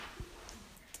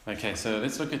Okay, so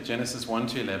let's look at Genesis 1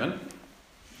 to 11.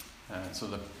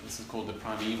 This is called the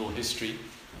primeval history.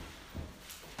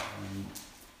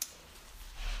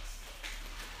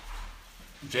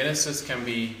 Genesis can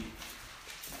be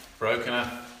broken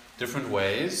up different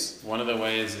ways. One of the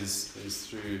ways is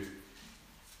through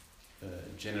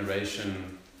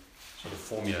generation sort of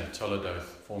formula,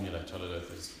 Toledoth.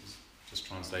 Toledoth is just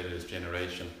translated as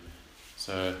generation.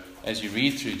 So as you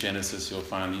read through Genesis, you'll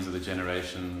find these are the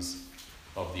generations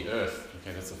of the earth.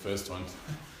 Okay, that's the first one,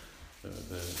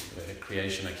 the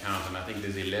creation account, and I think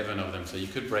there's 11 of them. So you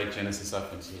could break Genesis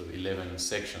up into sort of 11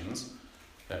 sections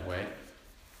that way.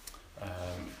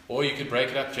 Or you could break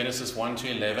it up, Genesis 1 to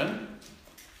 11,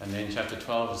 and then chapter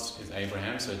 12 is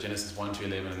Abraham, so Genesis 1 to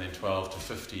 11, and then 12 to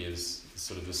 50 is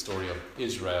sort of the story of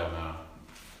Israel now,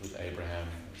 with Abraham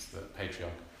as the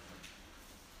patriarch.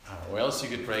 Or else you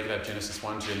could break it up, Genesis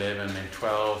 1 to 11, then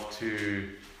 12 to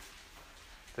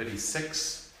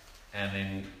 36, and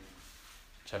then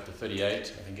chapter 38, I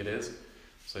think it is.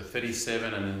 So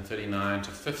 37 and then 39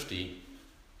 to 50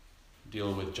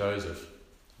 deal with Joseph,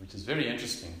 which is very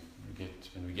interesting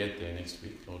when we get there next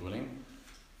week, Lord willing,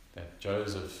 that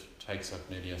Joseph takes up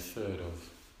nearly a third of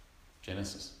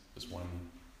Genesis, just one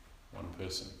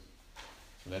person.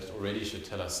 So that already should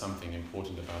tell us something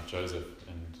important about Joseph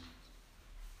and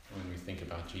when we think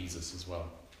about Jesus as well.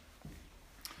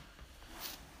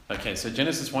 Okay, so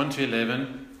Genesis 1 to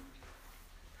 11,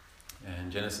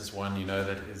 and Genesis 1, you know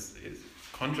that is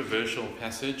a controversial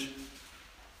passage,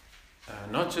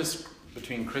 not just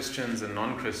between Christians and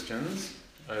non-Christians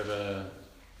over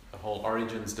the whole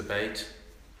origins debate.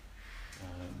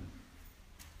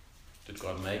 Did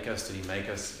God make us? Did he make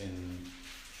us in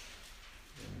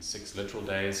 6 literal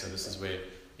days? So this is where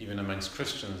even amongst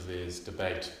Christians there's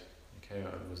debate. Okay,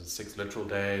 was it 6 literal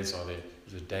days?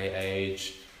 Is it day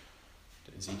age?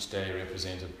 Does each day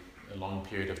represent a long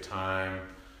period of time?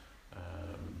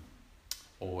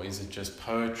 Or is it just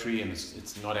poetry and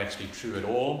it's not actually true at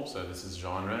all? So this is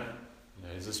genre.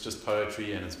 Is this just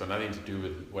poetry and it's got nothing to do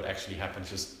with what actually happened?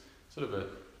 Just sort of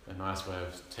a nice way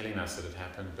of telling us that it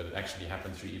happened, but it actually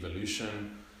happened through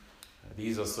evolution.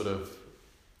 These are sort of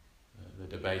the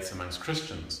debates amongst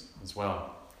Christians as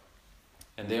well.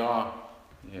 And there are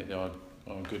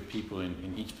good people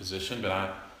in each position, but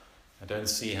I don't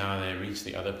see how they reach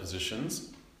the other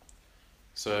positions.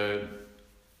 So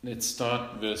let's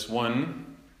start verse 1.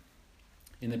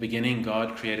 In the beginning,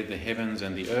 God created the heavens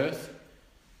and the earth.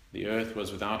 The earth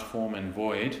was without form and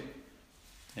void,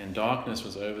 and darkness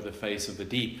was over the face of the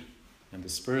deep, and the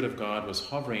Spirit of God was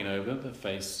hovering over the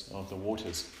face of the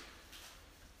waters.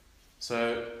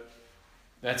 So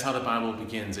that's how the Bible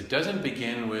begins. It doesn't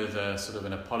begin with a sort of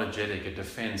an apologetic, a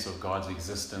defense of God's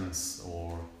existence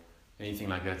or anything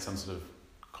like that, some sort of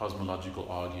cosmological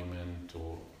argument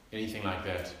or anything like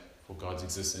that for God's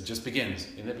existence. It just begins.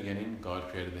 In the beginning, God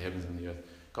created the heavens and the earth.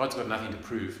 God's got nothing to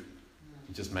prove.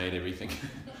 He just made everything.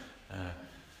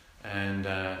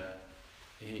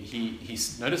 He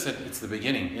notice that it's the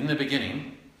beginning. In the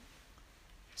beginning.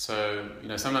 So,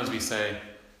 sometimes we say,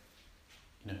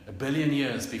 1 billion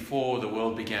years before the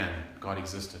world began, God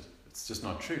existed. It's just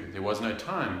not true. There was no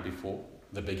time before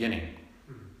the beginning.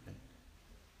 Okay?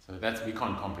 So we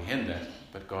can't comprehend that,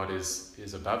 but God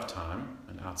is above time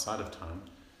and outside of time.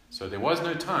 So there was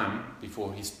no time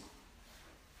before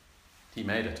he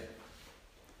made it.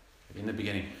 In the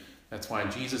beginning. That's why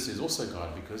Jesus is also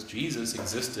God, because Jesus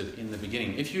existed in the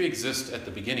beginning. If you exist at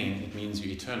the beginning, it means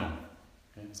you're eternal.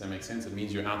 Okay? Does that make sense? It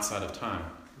means you're outside of time.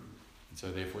 And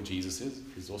so therefore Jesus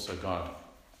is also God.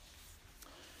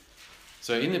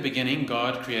 So in the beginning,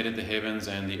 God created the heavens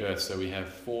and the earth. So we have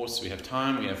force, we have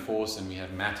time, we have force, and we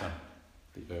have matter,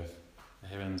 the earth, the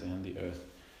heavens and the earth.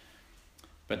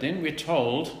 But then we're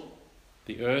told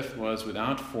the earth was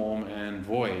without form and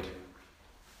void,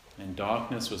 and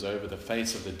darkness was over the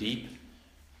face of the deep,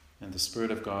 and the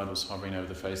Spirit of God was hovering over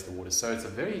the face of the waters. So it's a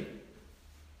very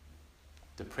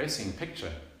depressing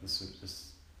picture,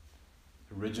 this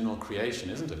original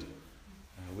creation, isn't it?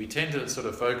 We tend to sort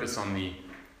of focus on the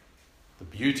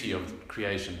beauty of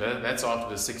creation. That's after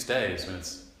the 6 days when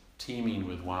it's teeming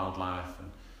with wildlife and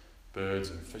birds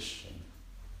and fish and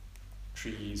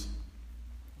trees.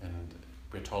 And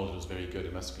we're told it was very good.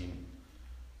 It must have been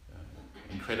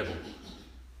incredible.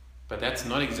 But that's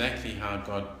not exactly how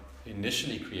God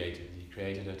initially created. He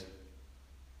created it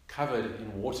covered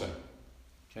in water.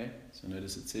 Okay, so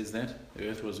notice it says that. The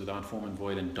earth was without form and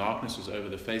void, and darkness was over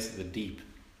the face of the deep.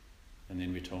 And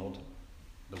then we're told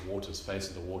the waters, face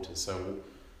of the waters. So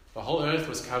the whole earth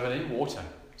was covered in water.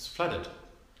 It was flooded.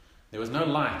 There was no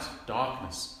light,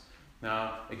 darkness.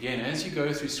 Now, again, as you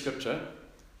go through Scripture,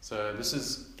 So this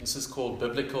is called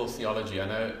biblical theology. I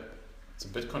know it's a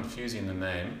bit confusing, the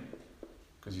name,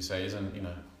 because you say, isn't,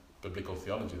 biblical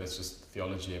theology, that's just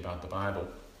theology about the Bible.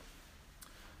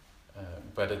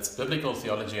 But it's biblical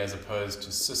theology as opposed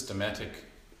to systematic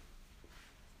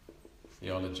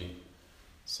theology.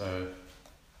 So,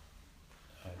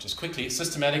 just quickly,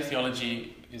 systematic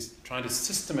theology is trying to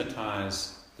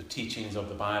systematize the teachings of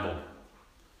the Bible.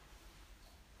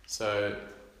 So,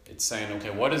 it's saying, okay,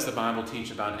 what does the Bible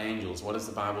teach about angels? What does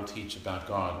the Bible teach about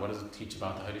God? What does it teach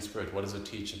about the Holy Spirit? What does it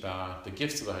teach about the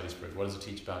gifts of the Holy Spirit? What does it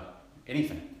teach about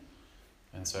anything?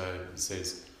 And so it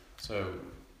says,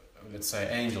 let's say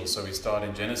angels. So we start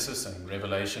in Genesis and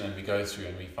Revelation, and we go through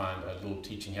and we find a little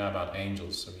teaching here about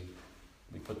angels. So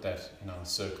we put that in our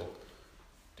circle.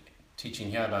 Teaching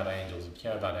here about angels,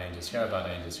 here about angels, here about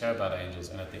angels, here about angels,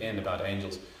 and at the end about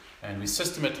angels. And we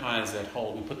systematize that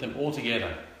whole, we put them all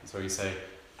together. So we say,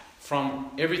 from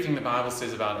everything the Bible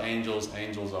says about angels,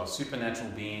 angels are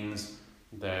supernatural beings.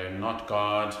 They're not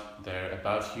God. They're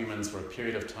above humans for a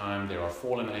period of time. There are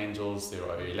fallen angels. There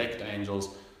are elect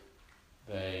angels.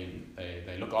 They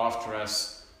look after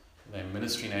us. They're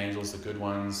ministering angels, the good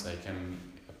ones. They can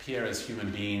appear as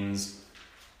human beings.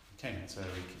 Okay, so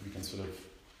we can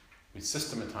we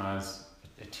systematize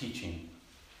a teaching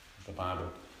of the Bible.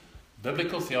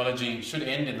 Biblical theology should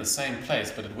end in the same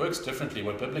place, but it works differently.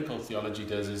 What biblical theology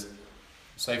does is,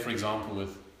 say for example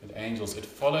with angels, it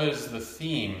follows the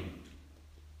theme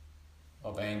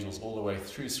of angels all the way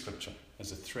through Scripture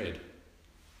as a thread.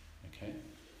 Okay?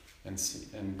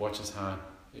 And watches how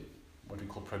what we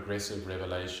call progressive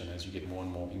revelation as you get more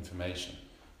and more information.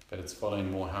 But it's following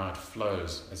more how it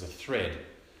flows as a thread.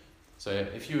 So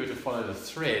if you were to follow the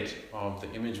thread of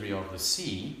the imagery of the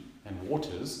sea and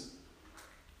waters,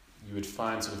 you would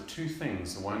find sort of two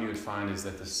things. The one you would find is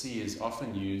that the sea is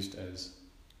often used as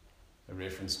a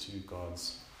reference to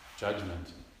God's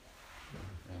judgment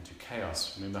and to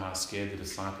chaos. Remember how scared the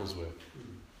disciples were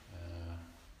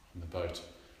on the boat.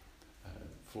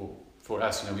 For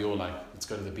us, we all like, let's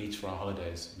go to the beach for our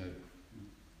holidays.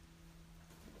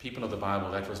 People of the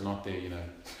Bible, that was not their,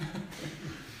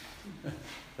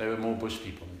 they were more bush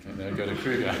people. Okay? They would go to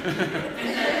Kruger.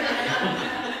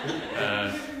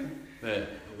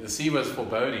 The sea was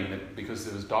foreboding because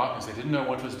there was darkness. They didn't know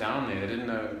what was down there. They didn't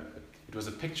know. It was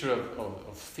a picture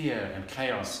of fear and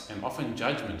chaos and often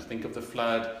judgment. Think of the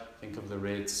flood. Think of the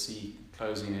Red Sea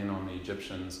closing in on the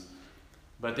Egyptians.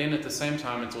 But then at the same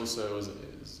time, it's also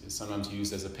is sometimes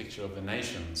used as a picture of the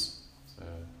nations. So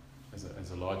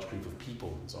as a large group of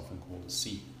people, it's often called a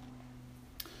sea.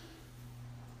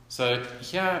 So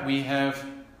here we have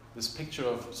this picture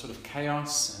of sort of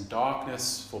chaos and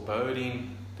darkness,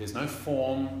 foreboding. There's no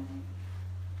form.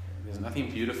 There's nothing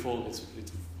beautiful.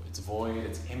 It's void.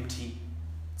 It's empty.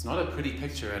 It's not a pretty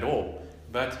picture at all.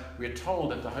 But we're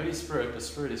told that the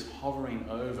Spirit is hovering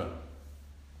over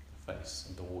the face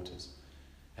of the waters.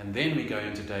 And then we go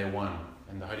into day one,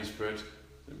 and the Holy Spirit,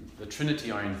 the Trinity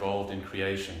are involved in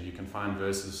creation. You can find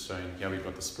verses showing, we've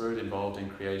got the Spirit involved in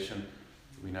creation.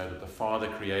 We know that the Father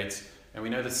creates, and we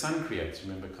know the Son creates.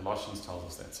 Remember, Colossians tells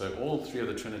us that. So all three of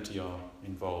the Trinity are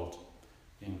involved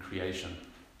in creation.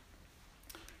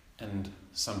 And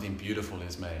something beautiful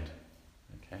is made.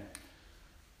 Okay.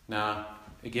 Now,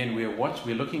 again,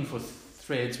 we're looking for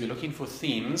threads, we're looking for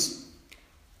themes,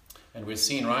 and we're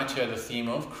seeing right here the theme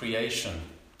of creation.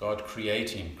 God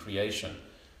creating, creation.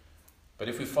 But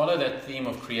if we follow that theme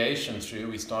of creation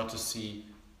through, we start to see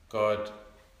God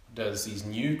does these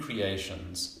new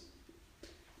creations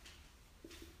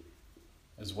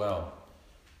as well.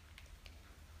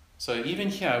 So even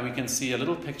here we can see a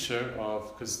little picture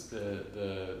of, because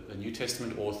the New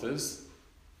Testament authors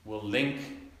will link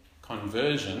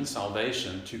conversion,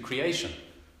 salvation, to creation.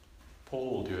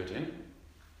 Paul will do it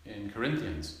in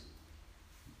Corinthians.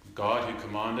 God who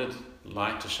commanded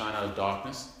light to shine out of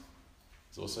darkness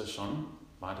has also shone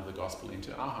light of the gospel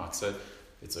into our hearts. So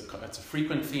it's a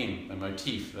frequent theme, a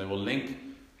motif. They will link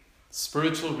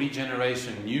spiritual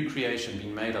regeneration, new creation,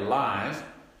 being made alive,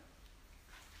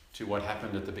 to what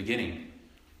happened at the beginning.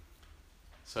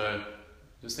 So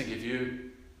just think, if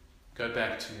you go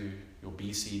back to your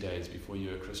BC days before you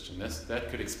were a Christian, that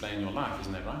could explain your life,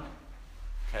 isn't that right?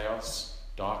 Chaos,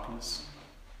 darkness,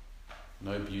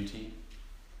 no beauty,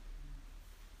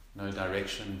 no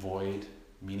direction, void,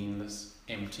 meaningless,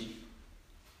 empty.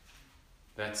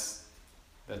 That's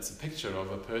a picture of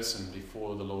a person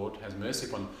before the Lord has mercy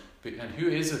upon. And who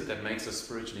is it that makes us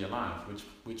spiritually alive?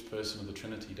 Which person of the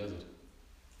Trinity does it?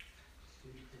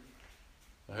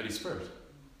 The Holy Spirit.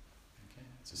 Okay?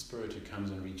 It's a Spirit who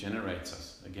comes and regenerates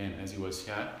us, again, as he was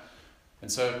here.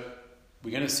 And so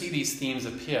we're going to see these themes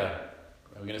appear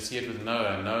We're going to see it with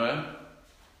Noah. Noah,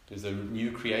 there's a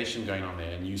new creation going on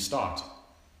there, a new start.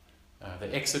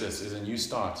 The Exodus is a new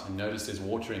start, and notice there's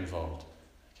water involved.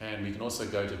 Okay, and we can also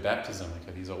go to baptism.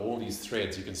 Okay, these are all these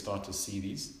threads. You can start to see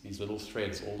these little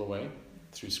threads all the way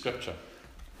through Scripture.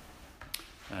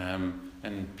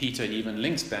 And Peter even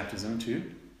links baptism to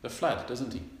the flood,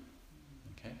 doesn't he?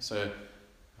 Okay, so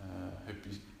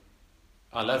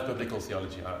I love biblical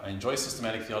theology. I enjoy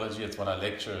systematic theology. It's what I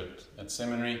lecture at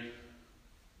seminary.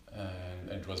 And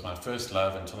it was my first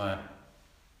love until I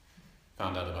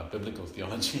found out about biblical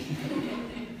theology.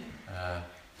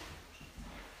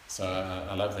 So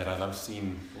I love that. I love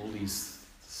seeing all these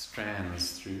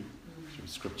strands through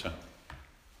Scripture.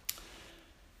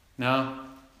 Now,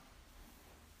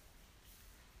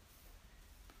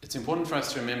 it's important for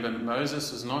us to remember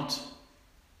Moses was not,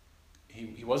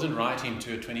 he wasn't writing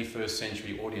to a 21st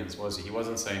century audience, was he? He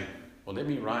wasn't saying, well, let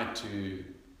me write to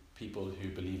people who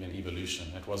believe in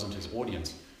evolution. That wasn't his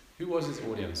audience. Who was his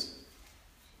audience?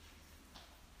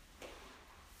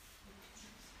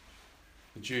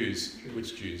 The Jews.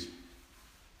 Which Jews? The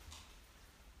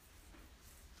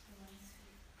ones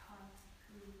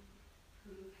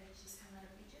who had just come out of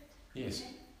Egypt? Yes,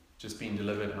 just been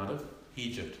delivered out of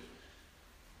Egypt.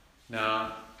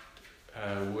 Now,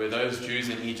 were those Jews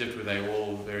in Egypt, were they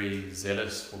all very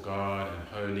zealous for God and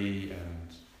holy? And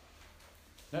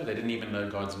no, they didn't even know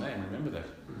God's name. Remember that?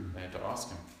 They had to ask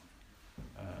him.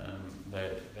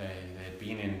 They had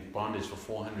been in bondage for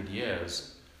 400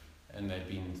 years, and they'd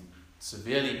been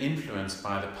severely influenced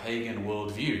by the pagan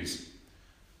worldviews.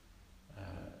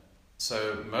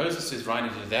 So Moses is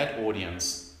writing to that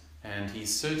audience, and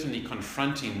he's certainly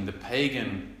confronting the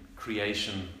pagan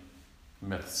creation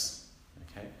myths.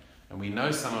 Okay, and we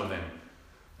know some of them.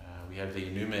 We have the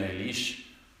Enuma Elish,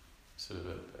 sort of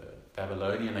a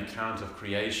Babylonian account of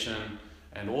creation,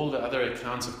 and all the other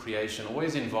accounts of creation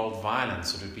always involved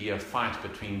violence. It would be a fight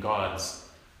between gods,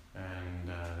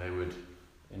 and they would,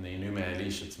 in the Enuma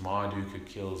Elish, it's Marduk who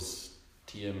kills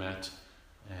Tiamat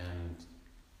and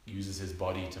uses his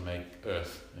body to make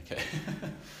earth. Okay,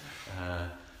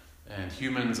 and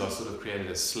humans are sort of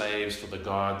created as slaves for the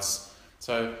gods.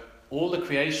 So all the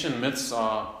creation myths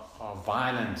are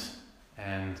violent,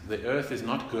 and the earth is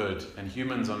not good, and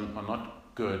humans are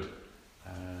not good,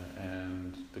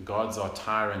 and the gods are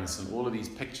tyrants, and all of these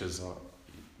pictures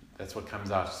that's what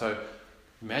comes out. So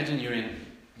imagine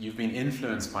you've been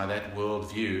influenced by that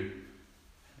worldview,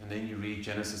 and then you read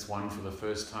Genesis 1 for the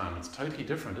first time. It's totally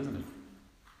different, isn't it?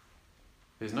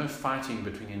 There's no fighting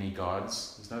between any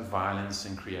gods. There's no violence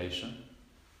in creation.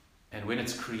 And when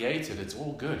it's created, it's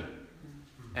all good.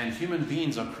 And human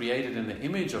beings are created in the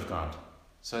image of God.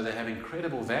 So they have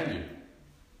incredible value.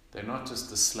 They're not just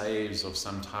the slaves of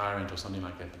some tyrant or something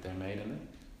like that, but they're made in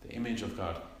the image of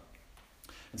God.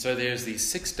 And so there's these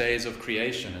 6 days of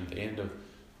creation. At the end of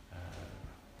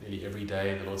nearly every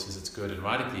day, the Lord says it's good. And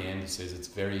right at the end, He says it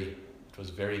was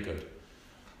very good.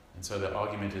 And so the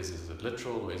argument is it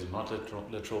literal or is it not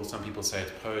literal? Some people say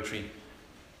it's poetry.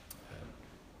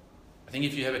 I think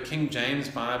if you have a King James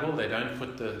Bible, they don't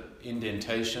put the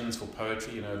indentations for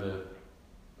poetry. You know,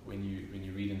 when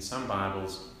you read in some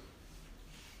Bibles,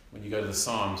 when you go to the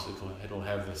Psalms, it'll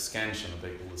have the scansion, they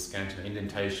call the scansion,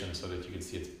 indentation, so that you can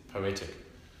see it's poetic.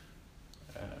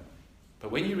 But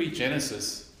when you read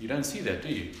Genesis, you don't see that, do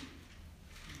you?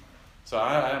 So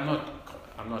I'm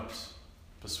not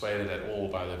persuaded at all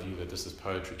by the view that this is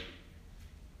poetry.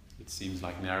 It seems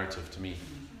like narrative to me.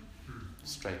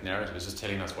 Straight narrative. It's just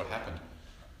telling us what happened.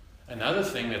 Another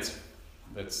thing that's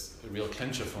a real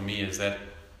clincher for me is that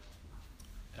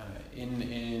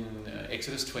in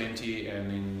Exodus 20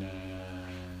 and in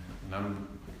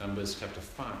Numbers chapter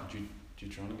 5,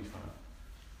 Deuteronomy 5,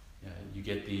 you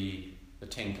get the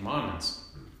Ten Commandments.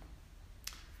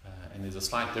 And there's a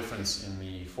slight difference in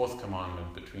the fourth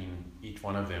commandment between each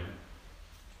one of them.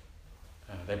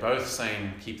 They're both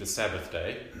saying keep the Sabbath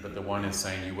day, but the one is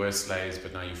saying you were slaves,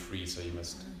 but now you're free, so you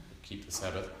must keep the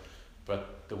Sabbath.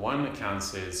 But the one account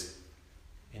says,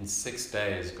 in 6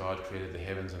 days God created the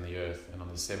heavens and the earth, and on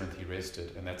the seventh He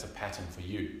rested, and that's a pattern for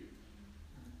you.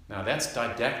 Now that's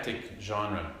didactic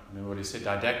genre. Remember what he said?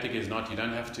 Didactic is not, you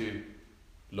don't have to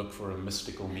look for a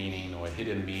mystical meaning or a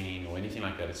hidden meaning or anything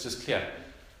like that. It's just clear.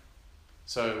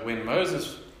 So when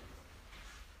Moses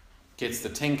gets the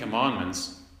Ten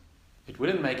Commandments, it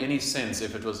wouldn't make any sense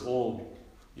if it was all,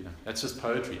 that's just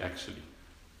poetry actually.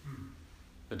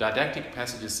 The didactic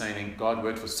passage is saying God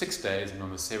worked for 6 days and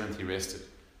on the seventh He rested.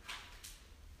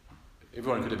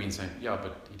 Everyone could have been saying, yeah,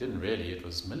 but He didn't really. It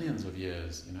was millions of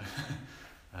years,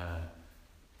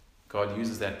 God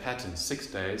uses that pattern, 6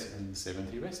 days and the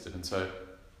seventh He rested. And so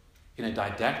in a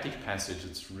didactic passage,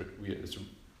 it's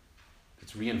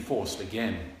reinforced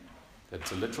again that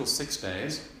it's a literal 6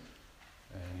 days,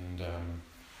 and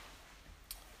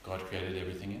God created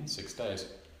everything in 6 days.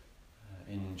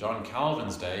 In John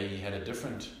Calvin's day, he had a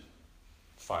different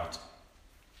fight.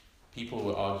 People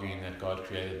were arguing that God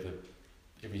created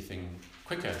everything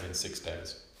quicker than 6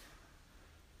 days.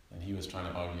 And he was trying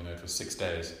to argue, it was 6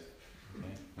 days.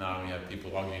 Okay? Now we have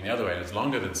people arguing the other way, and it's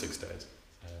longer than 6 days.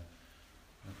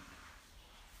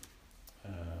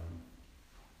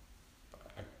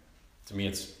 To me,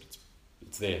 it's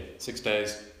there. 6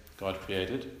 days, God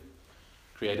created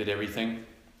everything.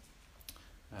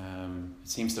 It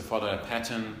seems to follow a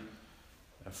pattern,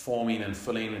 forming and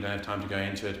filling. We don't have time to go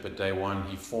into it, but day 1,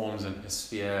 he forms a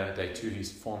sphere. Day 2, he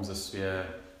forms a sphere,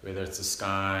 whether it's the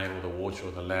sky or the water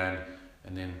or the land.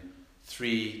 And then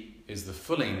 3 is the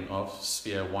filling of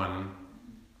sphere 1.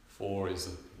 4 is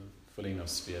the filling of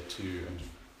sphere 2. And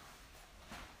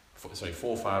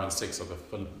 4, 5, and 6 are the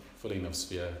filling of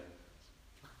sphere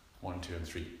 1, 2, and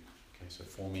 3. Okay, so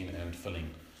forming and filling.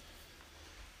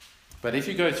 But if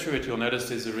you go through it, you'll notice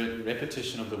there's a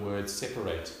repetition of the word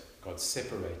separate. God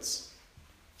separates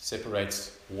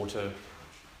water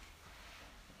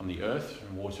on the earth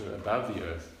and water above the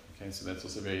earth. Okay, so that's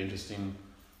also very interesting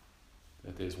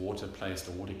that there's water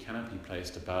canopy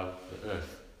placed above the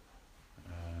earth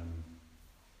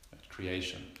at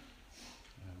creation,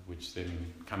 which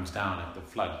then comes down at the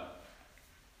flood.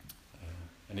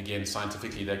 And again,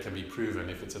 scientifically, that can be proven.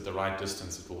 If it's at the right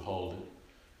distance, it will hold.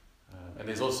 And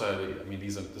there's also,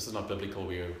 this is not biblical,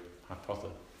 we're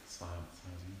hypothesizing.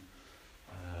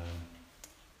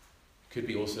 Could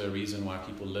be also a reason why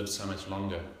people live so much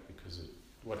longer, because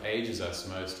what ages us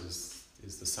most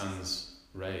is the sun's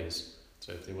rays.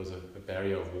 So if there was a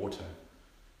barrier of water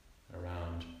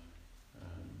around,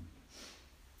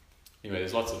 anyway,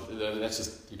 there's lots of, that's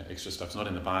just extra stuff. It's not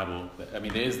in the Bible.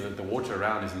 There's the water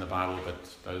around is in the Bible,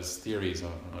 but those theories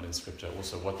are not in Scripture.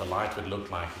 Also, what the light would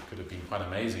look like, it could have been quite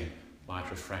amazing. Light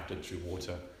refracted through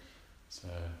water. So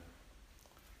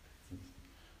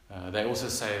they also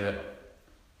say that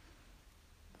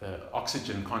the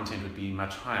oxygen content would be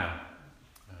much higher.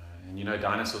 And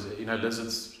dinosaurs,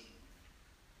 lizards,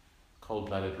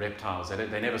 cold-blooded reptiles,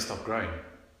 they never stop growing.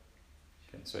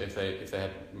 Okay, so if they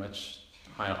had much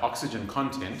higher oxygen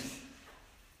content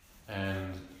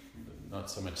and not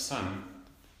so much sun,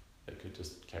 they could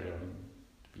just carry on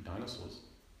to be dinosaurs.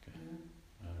 Okay.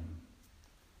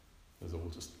 Those are all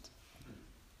just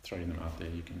throwing them out there.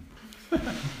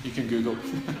 You can Google.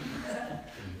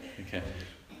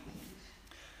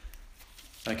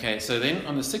 Okay, so then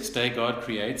on the 6th day, God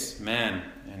creates man,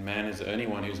 and man is the only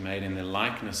one who's made in the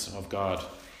likeness of God.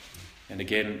 And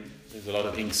again, there's a lot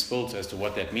of ink spilt as to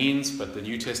what that means, but the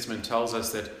New Testament tells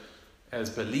us that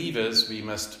as believers, we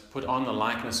must put on the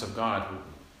likeness of God,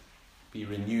 be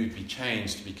renewed, be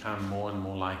changed to become more and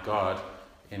more like God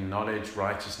in knowledge,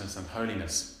 righteousness, and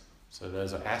holiness. So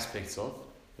those are aspects of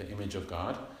the image of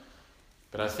God.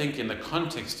 But I think in the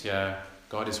context here,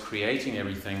 God is creating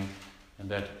everything, and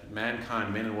that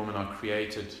mankind, men and women, are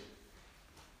created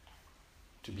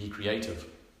to be creative.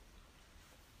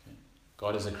 Okay.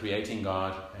 God is a creating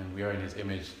God, and we are in His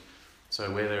image. So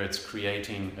whether it's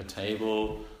creating a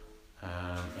table,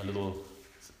 a little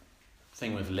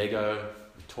thing with Lego,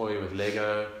 a toy with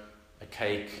Lego, a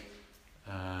cake,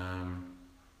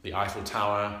 the Eiffel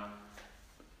Tower,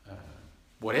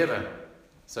 whatever.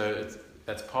 So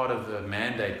that's part of the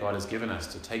mandate God has given us,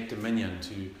 to take dominion,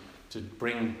 to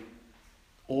bring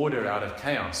order out of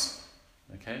chaos.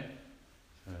 Okay?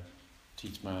 So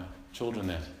teach my children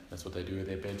that. That's what they do in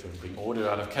their bedroom. Bring order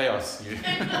out of chaos.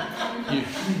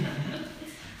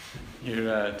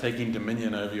 You're taking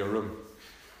dominion over your room.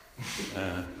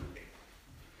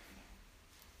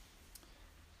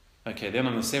 Okay, then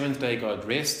on the 7th day God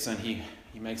rests, and he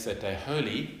makes that day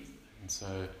holy. And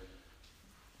so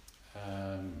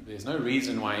there's no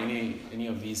reason why any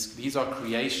of these are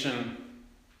creation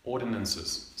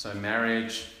ordinances. So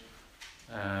marriage,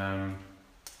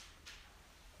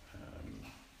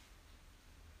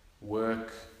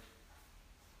 work,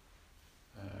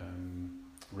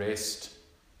 rest,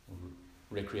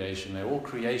 recreation, they're all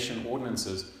creation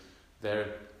ordinances. They're,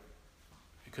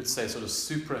 you could say, sort of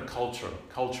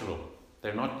cultural.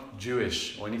 They're not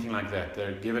Jewish or anything like that.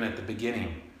 They're given at the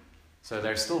beginning. So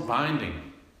they're still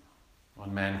binding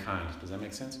on mankind. Does that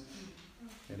make sense?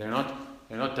 They're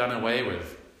not done away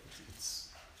with. It's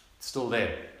still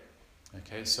there.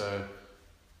 Okay, so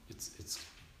it's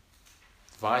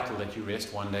vital that you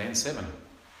rest one day in 7.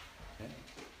 Okay?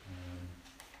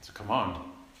 It's a command.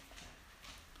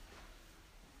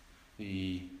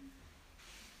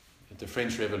 at the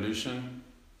French Revolution,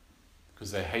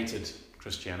 because they hated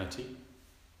Christianity.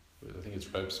 I think it's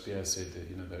Robespierre said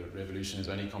that the revolution is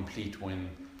only complete when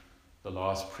the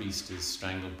last priest is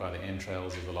strangled by the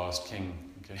entrails of the last king.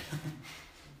 Okay,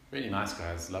 really nice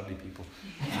guys, lovely people.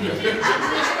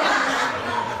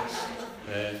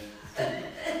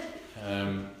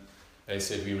 They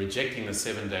said we're rejecting the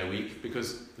 7-day week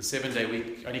because the 7-day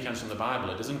week only comes from the Bible.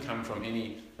 It doesn't come from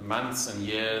the months and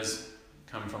years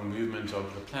come from movement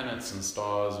of the planets and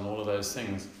stars and all of those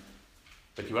things.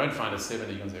 But you won't find a 7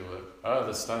 that you can say, well,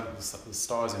 the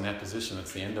star's in that position,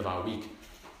 it's the end of our week.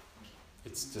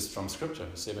 It's just from Scripture,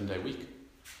 a 7-day week.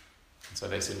 And so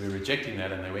they said, we're rejecting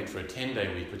that, and they went for a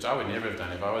 10-day week, which I would never have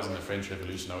done. If I was in the French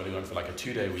Revolution, I would have gone for like a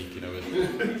 2-day week, with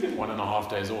 1.5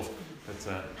 days off.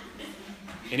 But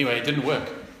anyway, it didn't work,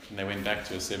 and they went back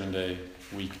to a 7-day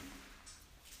week.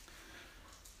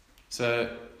 So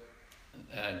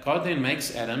God then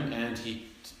makes Adam, and he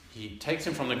takes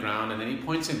him from the ground, and then he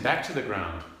points him back to the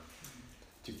ground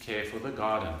to care for the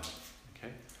garden.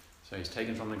 Okay, so he's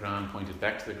taken from the ground, pointed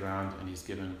back to the ground, and he's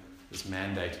given this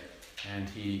mandate. And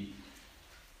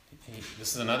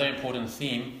this is another important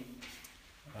theme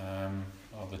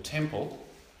of the temple.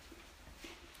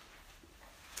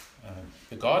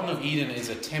 The Garden of Eden is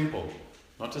a temple.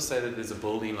 Not to say that there's a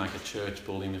building like a church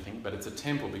building, but it's a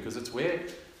temple because it's where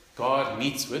God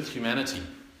meets with humanity.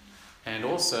 And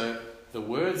also, the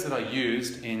words that are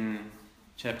used in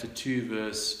chapter 2,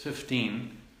 verse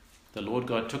 15, the Lord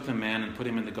God took the man and put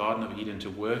him in the Garden of Eden to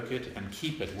work it and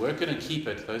keep it. Work it and keep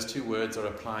it, those two words are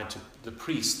applied to the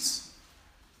priests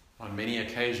on many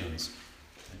occasions.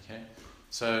 Okay,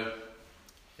 so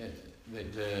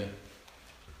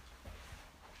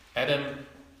Adam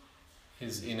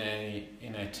is in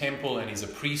a temple, and he's a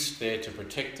priest there to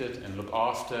protect it and look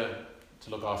after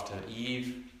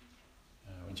Eve.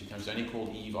 When she comes, only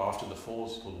called Eve after the fall,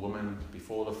 she's called woman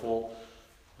before the fall.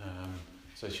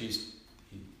 So he's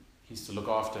to look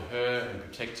after her and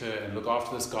protect her and look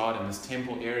after this garden, this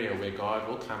temple area where God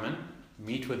will come and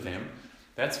meet with them.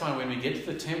 That's why when we get to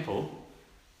the temple,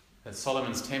 that's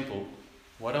Solomon's temple,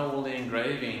 what are all the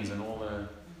engravings and all the...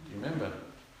 Do you remember?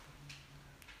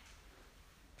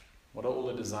 What are all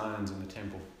the designs in the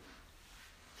temple?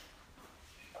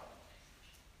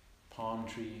 Palm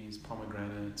trees,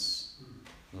 pomegranates,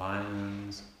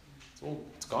 lions.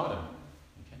 It's garden.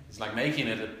 Okay? It's like making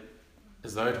it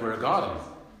as though it were a garden.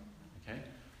 Okay?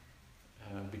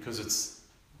 Because it's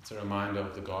a reminder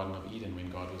of the Garden of Eden when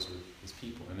God was with his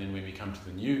people. And then when we come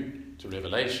to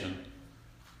Revelation,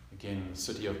 again, the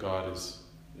city of God is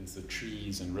the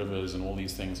trees and rivers and all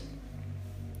these things.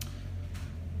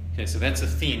 Okay, so that's a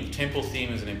theme. Temple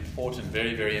theme is an important,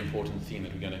 very, very important theme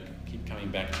that we're going to keep coming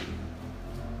back to.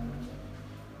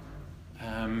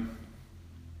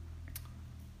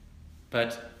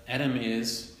 But Adam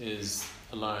is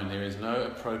alone. There is no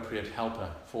appropriate helper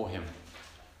for him.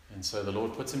 And so the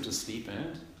Lord puts him to sleep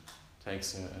and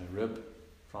takes a rib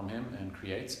from him and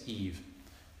creates Eve.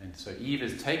 And so Eve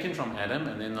is taken from Adam,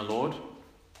 and then the Lord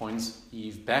points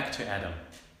Eve back to Adam.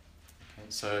 Okay,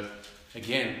 so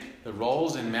again, the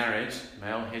roles in marriage,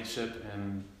 male headship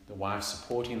and the wife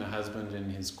supporting the husband in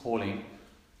his calling,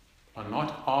 are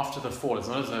not after the fall. It's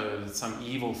not as though it's some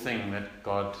evil thing that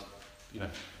God,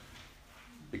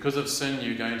 because of sin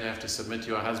you're going to have to submit to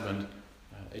your husband.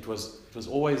 It was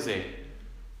always there.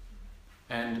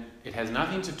 And it has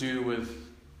nothing to do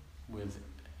with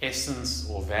essence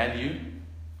or value.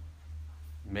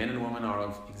 Men and women are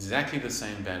of exactly the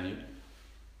same value.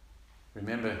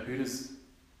 Remember, who does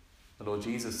the Lord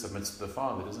Jesus submits to the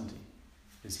Father, doesn't he?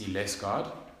 Is he less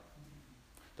God?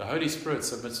 The Holy Spirit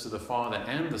submits to the Father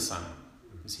and the Son.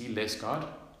 Is he less God?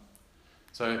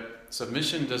 So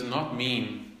submission does not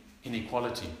mean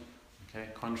inequality. Okay,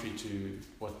 contrary to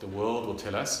what the world will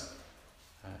tell us,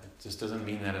 it just doesn't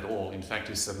mean that at all. In fact,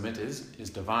 to submit is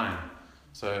divine.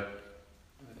 So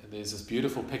there's this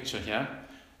beautiful picture here.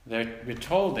 We're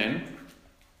told then,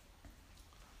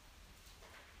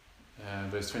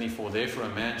 verse 24, therefore a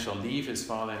man shall leave his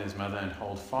father and his mother and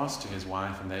hold fast to his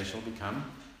wife, and they shall become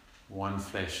one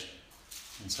flesh.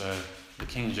 And so the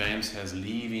King James has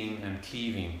leaving and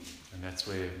cleaving, and that's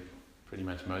where pretty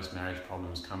much most marriage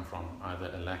problems come from,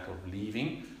 either a lack of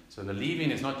leaving. So the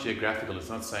leaving is not geographical. It's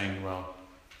not saying, well,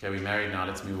 okay, we're married now,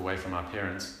 let's move away from our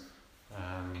parents.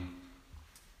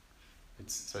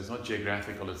 So it's not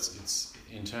geographical, it's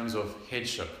in terms of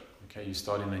headship. Okay, you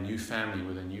start in a new family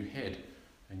with a new head,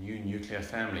 a new nuclear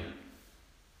family.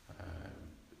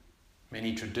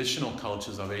 Many traditional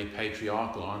cultures are very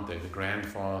patriarchal, aren't they? The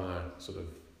grandfather sort of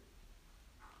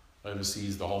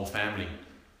oversees the whole family.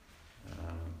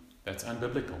 That's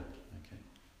unbiblical. Okay,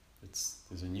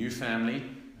 there's a new family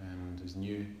and there's a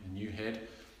new head,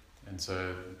 and so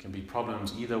there can be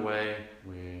problems either way,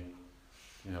 where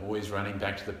always running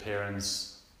back to the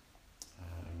parents.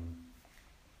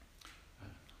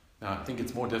 Now I think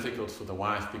it's more difficult for the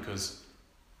wife, because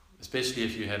especially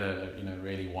if you had a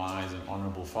really wise and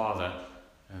honourable father,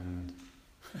 and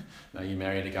now you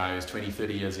married a guy who's 20,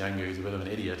 30 years younger, who's a bit of an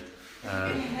idiot.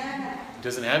 He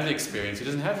doesn't have the experience, he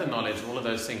doesn't have the knowledge, all of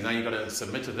those things. Now you've got to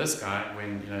submit to this guy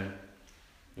when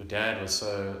your dad was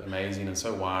so amazing and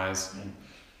so wise. And,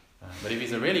 but if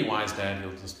he's a really wise dad,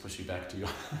 he'll just push you back to your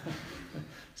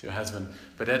to your husband.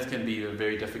 But that can be a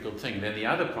very difficult thing. Then the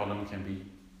other problem can be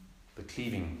the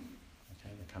cleaving,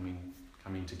 the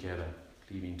coming together,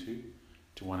 cleaving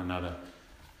to one another.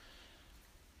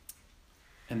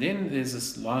 And then there's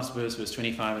this last verse, verse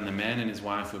 25, and the man and his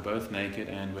wife were both naked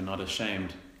and were not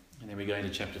ashamed. And then we go into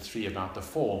chapter 3 about the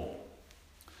fall.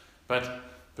 But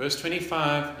verse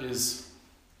 25 is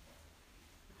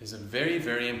a very,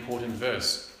 very important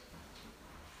verse.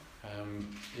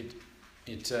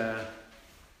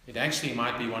 It actually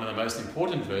might be one of the most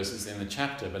important verses in the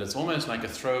chapter, but it's almost like a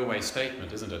throwaway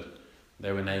statement, isn't it?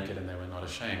 They were naked and they were not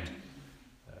ashamed.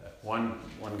 One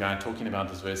guy talking about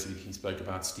this verse, he spoke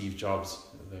about Steve Jobs,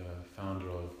 the founder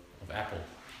of Apple,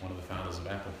 one of the founders of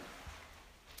Apple.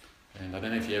 And I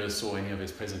don't know if you ever saw any of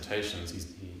his presentations. He's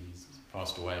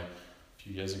passed away a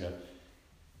few years ago.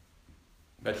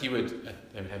 But they would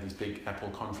have these big Apple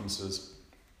conferences,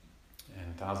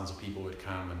 and thousands of people would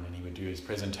come, and then he would do his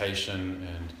presentation,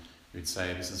 and he would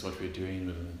say, this is what we're doing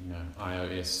with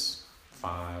iOS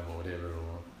 5 or whatever,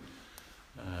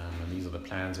 and these are the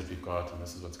plans that we've got, and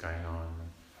this is what's going on.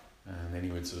 And then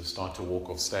he would sort of start to walk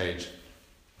off stage,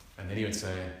 and then he would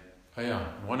say, oh yeah,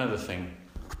 one other thing,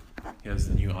 here's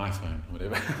the new iPhone, or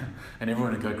whatever. And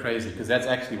everyone would go crazy, because that's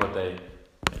actually what they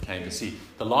came to see.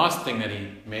 The last thing that he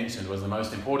mentioned was the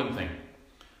most important thing.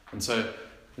 And so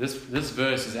this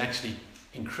verse is actually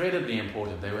incredibly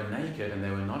important. They were naked and they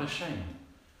were not ashamed.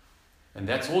 And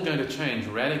that's all going to change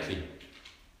radically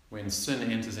when sin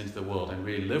enters into the world, and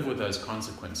we live with those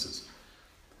consequences.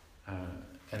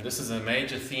 And this is a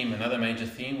major theme, another major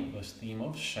theme, this theme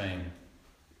of shame.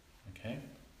 Okay?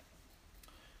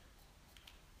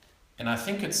 And I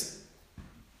think it's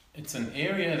an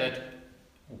area that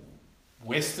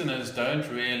Westerners don't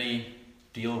really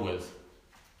deal with.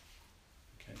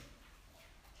 Okay.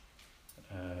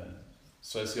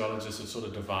 Sociologists have sort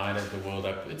of divided the world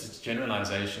up. It's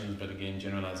generalizations, but again,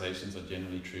 generalizations are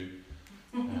generally true.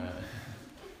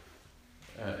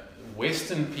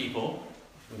 Western people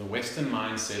with a Western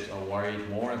mindset are worried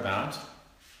more about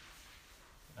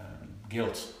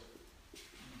guilt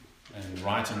and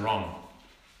right and wrong.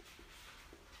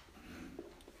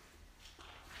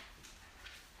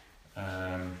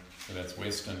 So that's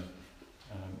Western.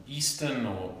 Eastern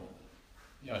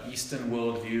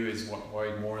worldview is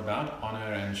worried more about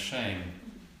honor and shame.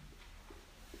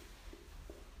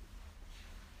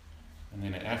 And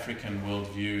then an African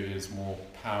worldview is more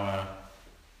power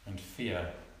and fear.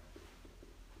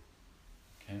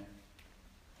 Okay.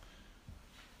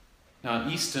 Now,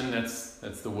 Eastern, that's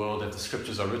the world that the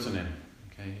scriptures are written in.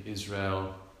 Okay,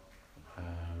 Israel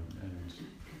and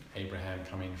Abraham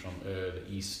coming from the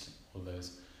east, all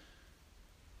those.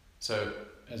 So,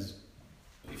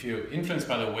 if you're influenced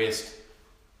by the West,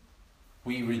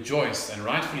 we rejoice, and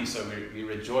rightfully so. We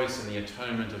rejoice in the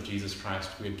atonement of Jesus Christ.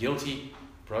 We're guilty,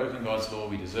 broken God's law,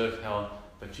 we deserve hell,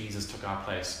 but Jesus took our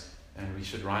place, and we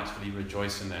should rightfully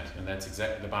rejoice in that. And that's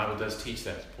exactly, the Bible does teach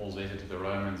that. Paul's letter to the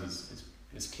Romans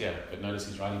is clear, but notice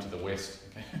he's writing to the West,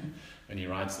 okay, when he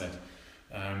writes that.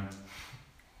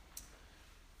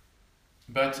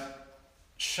 But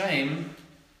shame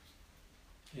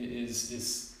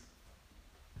is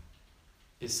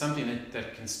something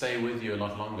that can stay with you a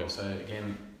lot longer. So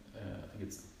again, I think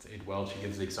it's Ed Welch who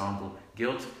gives the example.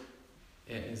 Guilt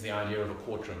is the idea of a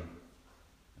courtroom.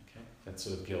 Okay, that's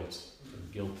sort of guilt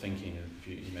thinking. If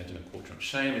you imagine a courtroom,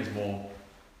 shame is more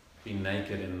being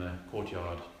naked in the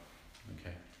courtyard.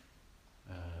 Okay,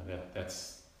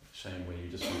 that's shame where you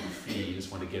just want to flee, you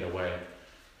just want to get away.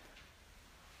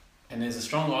 And there's a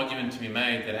strong argument to be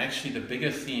made that actually the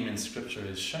bigger theme in Scripture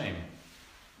is shame.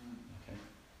 Okay,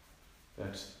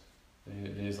 that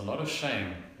there's a lot of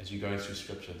shame as you go through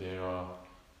Scripture. There are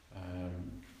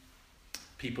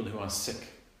people who are sick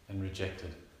and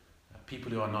rejected,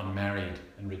 people who are not married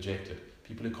and rejected,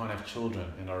 people who can't have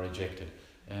children and are rejected.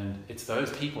 And it's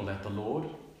those people that the Lord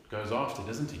goes after,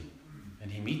 doesn't he? And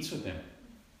he meets with them.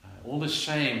 All the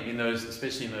shame in those,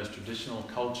 especially in those traditional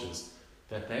cultures,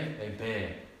 that they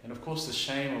bear. And of course the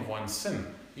shame of one's sin.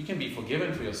 You can be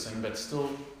forgiven for your sin, but still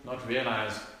not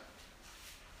realize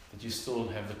that you still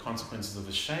have the consequences of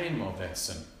the shame of that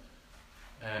sin.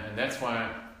 And that's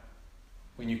why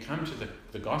when you come to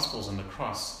the Gospels and the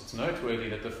cross, it's noteworthy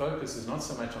that the focus is not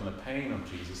so much on the pain of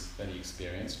Jesus that he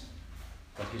experienced,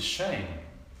 but his shame,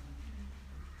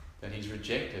 that he's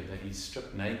rejected, that he's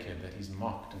stripped naked, that he's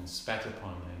mocked and spat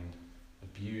upon and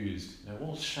abused.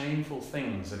 All shameful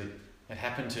things that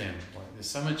happened to him. There's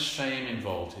so much shame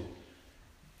involved.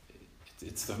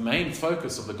 It's the main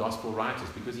focus of the Gospel writers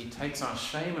because he takes our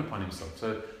shame upon himself.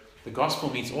 So the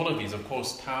Gospel meets all of these, of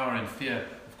course, power and fear.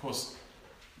 Of course,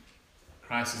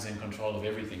 Christ is in control of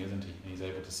everything, isn't he? And he's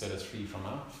able to set us free from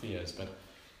our fears. But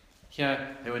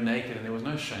here, they were naked and there was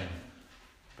no shame.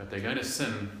 But they're going to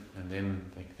sin, and then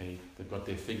they've got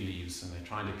their fig leaves and they're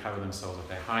trying to cover themselves, but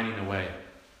they're hiding away.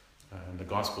 And the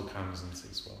Gospel comes and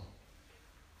says, well,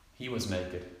 he was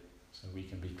naked, so we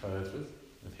can be clothed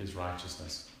with his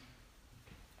righteousness.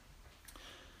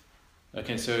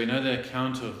 Okay, so we know the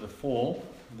account of the fall.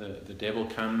 The devil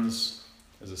comes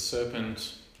as a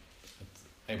serpent,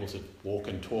 able to walk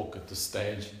and talk at this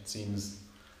stage, it seems.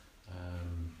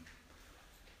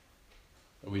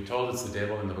 We're told it's the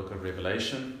devil in the book of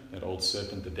Revelation, that old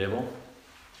serpent, the devil.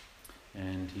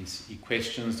 And he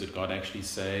questions, did God actually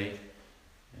say?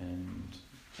 And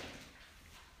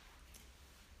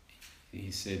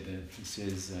he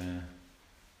says,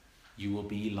 you will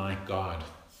be like God.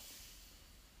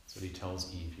 That's what he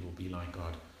tells Eve, you will be like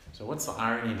God. So what's the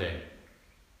irony there?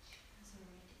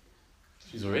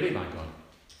 She's already like God.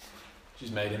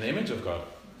 She's made in the image of God.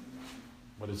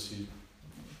 What did she? She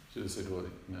should have said, well,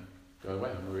 go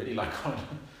away, I'm already like God.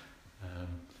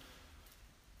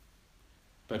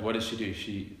 But what does she do?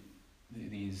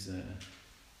 These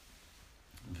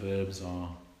verbs are,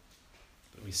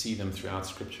 we see them throughout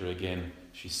Scripture again.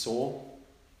 She saw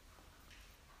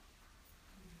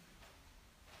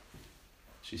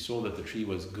that the tree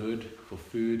was good for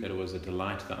food, that it was a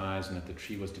delight to the eyes, and that the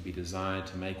tree was to be desired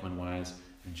to make one wise,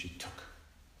 and she took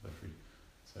the fruit.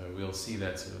 So we'll see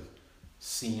that sort of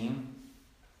seeing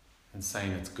and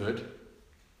saying it's good,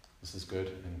 this is good,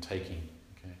 and taking.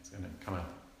 Okay, it's going to come up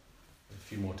a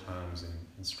few more times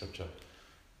in Scripture.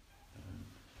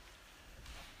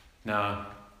 Now,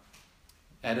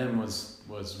 Adam was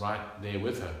right there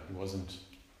with her. He wasn't,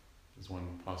 as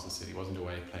one pastor said, he wasn't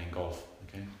away playing golf.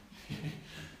 Okay.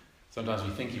 Sometimes we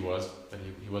think he was, but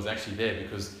he was actually there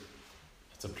because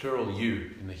it's a plural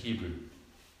you in the Hebrew.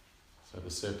 So the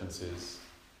serpent says,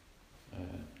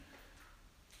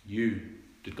 you,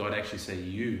 did God actually say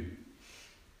you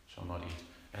shall not eat?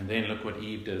 And then look what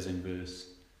Eve does in verse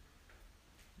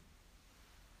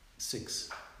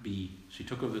 6b. She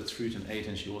took of its fruit and ate,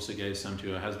 and she also gave some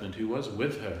to her husband who was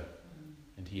with her,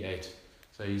 and he ate.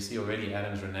 So you see already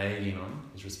Adam's reneging on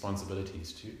his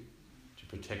responsibilities to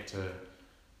protect her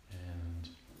and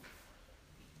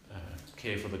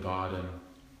care for the garden.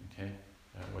 Okay,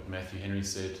 what Matthew Henry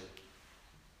said,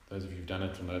 those of you who've done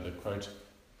it will know the quote,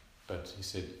 but he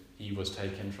said Eve was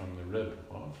taken from the rib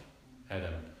of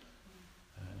Adam,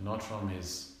 not from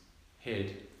his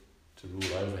head to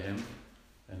rule over him,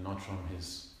 and not from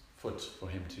his foot for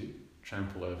him to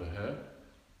trample over her,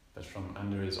 but from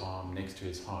under his arm next to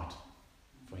his heart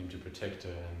for him to protect her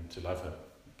and to love her.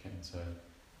 Okay, so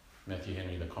Matthew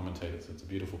Henry, the commentator, so it's a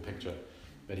beautiful picture,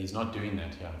 but he's not doing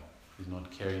that here. He's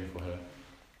not caring for her.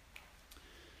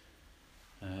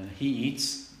 He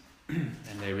eats,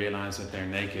 and they realize that they're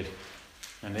naked,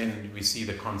 and then we see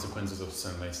the consequences of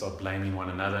sin. They start blaming one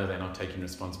another. They're not taking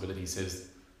responsibility. He says,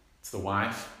 it's the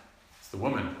wife, it's the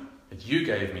woman that you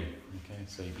gave me. Okay,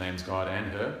 so he blames God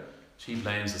and her. She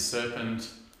blames the serpent.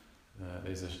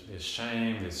 There's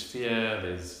shame, there's fear,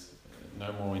 there's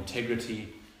no more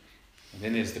integrity. And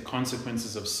then there's the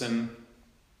consequences of sin.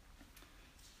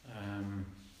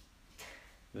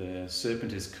 The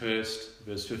serpent is cursed.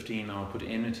 Verse 15, I'll put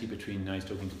enmity between, now he's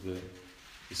talking to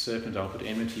the serpent, I'll put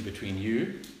enmity between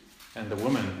you and the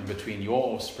woman, and between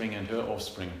your offspring and her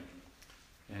offspring.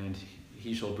 And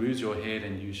he shall bruise your head,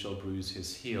 and you shall bruise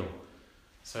his heel.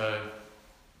 So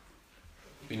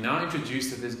we now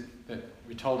introduce that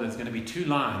we're told there's going to be two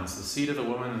lines, the seed of the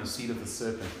woman and the seed of the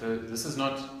serpent. This is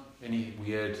not any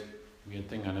weird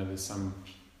thing. I know there's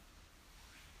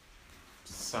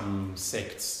some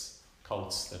sects,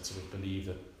 cults that sort of believe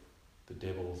that the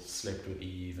devil slept with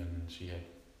Eve and she had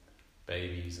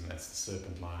babies and that's the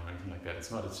serpent line or anything like that.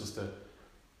 It's not. It's just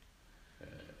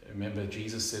remember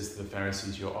Jesus says to the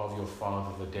Pharisees, you're of your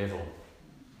father the devil.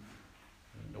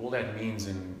 And all that means,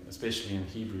 especially in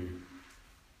Hebrew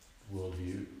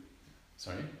worldview,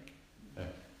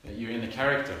 you're in the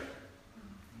character.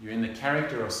 You're in the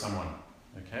character of someone.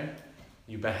 Okay?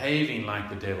 You're behaving like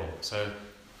the devil. So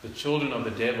the children of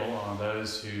the devil are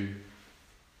those who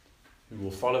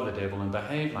will follow the devil and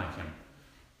behave like him.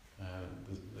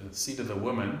 The seed of the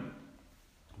woman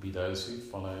will be those who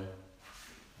follow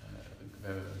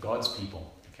God's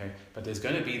people. Okay? But there's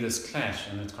going to be this clash,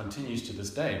 and it continues to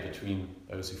this day, between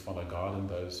those who follow God and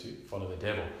those who follow the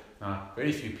devil. Now,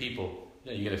 very few people,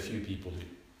 you get a few people who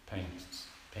paint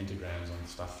pentagrams on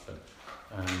stuff, but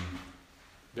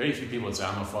very few people would say,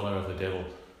 I'm a follower of the devil.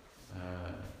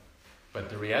 But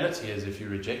the reality is, if you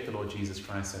reject the Lord Jesus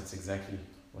Christ, that's exactly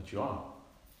what you are.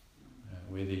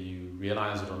 Whether you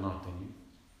realize it or not, then you're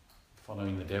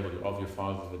following the devil, you're of your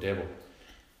father, the devil.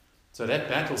 So that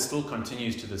battle still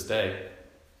continues to this day.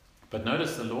 But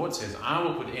notice the Lord says, I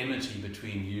will put enmity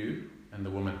between you and the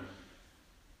woman,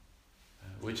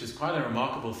 which is quite a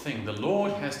remarkable thing. The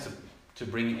Lord has to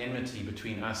bring enmity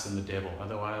between us and the devil.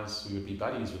 Otherwise, we would be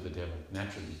buddies with the devil,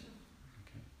 naturally.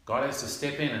 Okay? God has to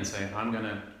step in and say, I'm going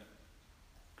to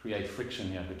create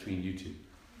friction here between you two.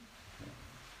 Okay?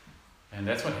 And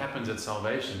that's what happens at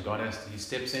salvation. He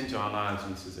steps into our lives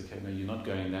and he says, okay, no, you're not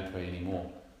going that way anymore.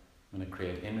 I'm going to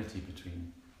create enmity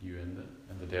between you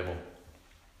and the devil.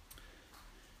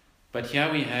 But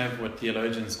here we have what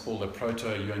theologians call the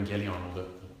proto-evangelion, or the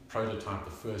prototype,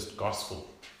 the first gospel.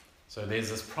 So there's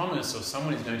this promise of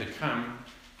someone who's going to come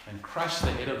and crush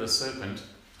the head of the serpent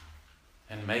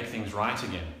and make things right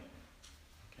again.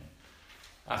 Okay.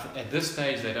 At this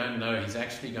stage, they don't know he's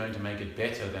actually going to make it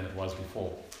better than it was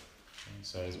before. Okay.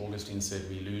 So as Augustine said,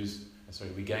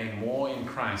 we gain more in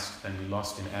Christ than we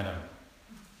lost in Adam.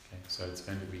 Okay. So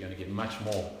we're going to get much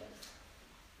more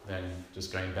than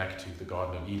just going back to the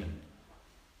Garden of Eden.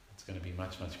 It's going to be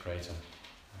much, much greater.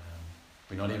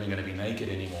 We're not even going to be naked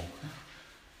anymore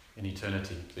in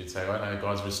eternity. They'd say, oh no,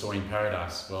 God's restoring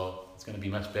paradise. Well, it's going to be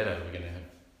much better. We're going to have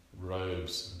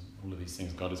robes and all of these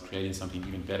things. God is creating something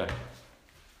even better.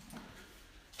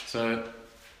 So,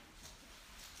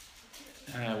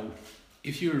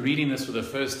 if you were reading this for the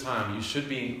first time, you should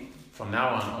be, from now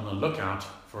on the lookout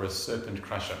for a serpent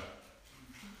crusher.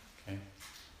 Okay?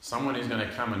 Someone who's going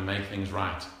to come and make things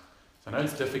right. So I know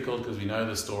it's difficult because we know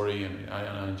the story, and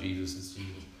I know Jesus is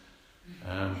Jesus.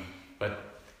 But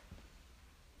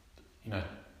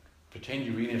pretend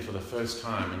you're reading it for the first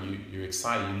time and you're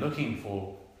excited. You're looking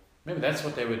for. Remember, that's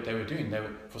what they were doing. They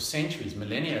were, for centuries,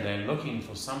 millennia. They're looking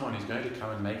for someone who's going to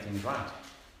come and make things right.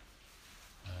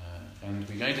 And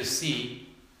we're going to see,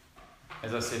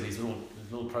 as I said, these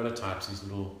little prototypes, these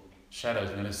little shadows.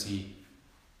 We're going to see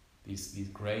these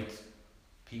great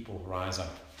people rise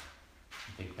up.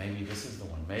 You think maybe this is the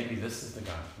one. Maybe this is the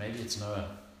guy. Maybe it's Noah.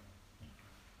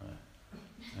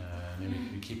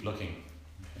 We keep looking.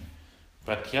 Okay.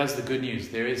 But here's the good news.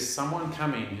 There is someone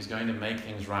coming who's going to make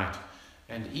things right.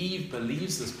 And Eve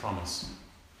believes this promise.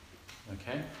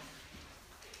 Okay?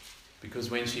 Because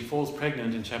when she falls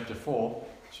pregnant in chapter 4,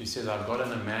 she says, I've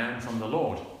gotten a man from the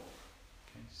Lord. Okay?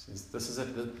 She says, this is it.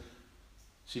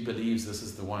 She believes this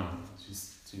is the one.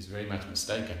 She's very much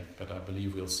mistaken, but I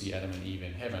believe we'll see Adam and Eve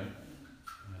in heaven.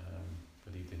 I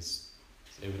believe there's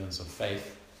evidence of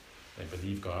faith. They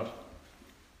believe God.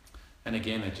 And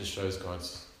again, it just shows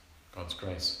God's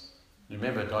grace.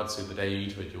 Remember, God said, the day you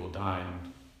eat of it, you will die.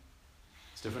 And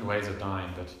there's different ways of dying,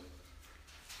 but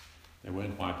they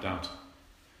weren't wiped out.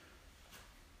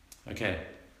 Okay.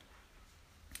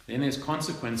 Then there's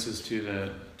consequences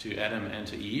to Adam and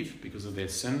to Eve because of their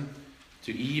sin.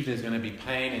 To Eve, there's going to be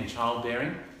pain in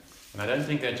childbearing. And I don't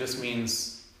think that just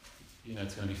means,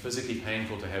 it's going to be physically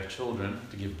painful to have children,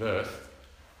 to give birth.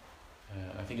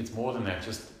 I think it's more than that.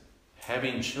 Just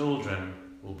having children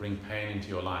will bring pain into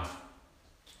your life.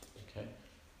 Okay?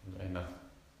 And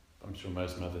I'm sure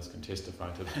most mothers can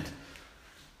testify to that.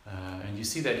 And you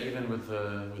see that even with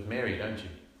Mary, don't you?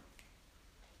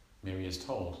 Mary is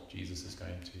told your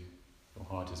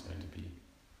heart is going to be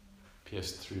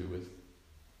pierced through with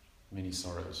many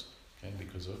sorrows, okay,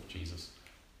 because of Jesus.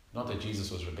 Not that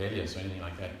Jesus was rebellious or anything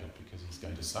like that, but because he's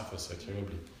going to suffer so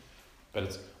terribly. But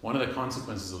it's one of the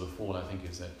consequences of the fall, I think,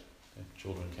 is that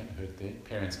children can hurt their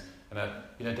parents.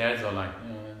 And dads are like,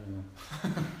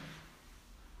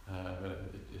 but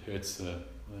it hurts the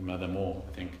mother more,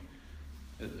 I think,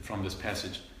 from this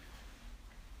passage.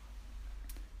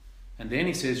 And then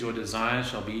he says, your desire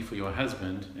shall be for your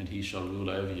husband, and he shall rule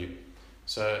over you.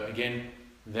 So again,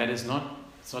 it's not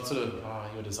sort of,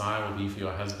 your desire will be for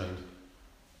your husband,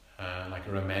 like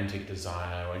a romantic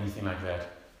desire or anything like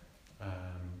that.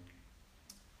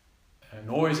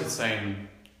 Nor is it saying,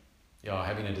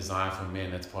 having a desire for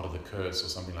men, that's part of the curse or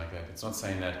something like that. It's not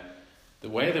saying that. The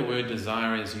way the word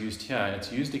desire is used here,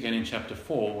 it's used again in chapter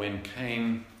 4 when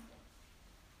Cain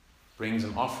brings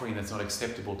an offering that's not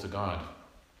acceptable to God.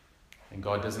 and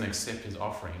God doesn't accept his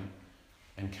offering,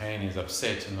 and Cain is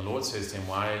upset, and the Lord says to him,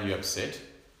 why are you upset?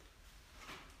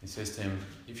 He says to him,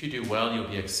 if you do well, you'll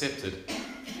be accepted,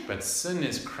 but sin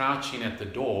is crouching at the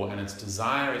door, and its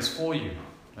desire is for you.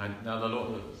 Now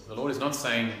the Lord is not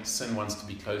saying sin wants to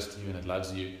be close to you and it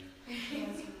loves you.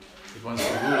 It wants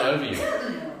to rule over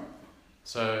you.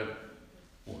 So,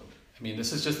 I mean,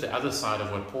 this is just the other side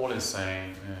of what Paul is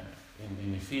saying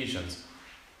in Ephesians.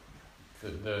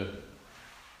 The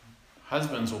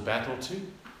husbands will battle to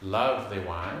love their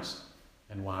wives,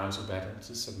 and wives will battle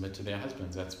to submit to their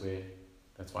husbands. That's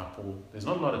why Paul, there's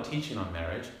not a lot of teaching on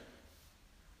marriage,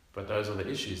 but those are the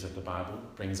issues that the Bible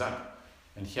brings up.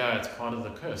 And here it's part of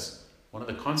the curse. One of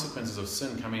the consequences of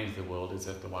sin coming into the world is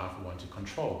that the wife will want to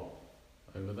control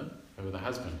over the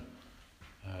husband.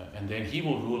 And then he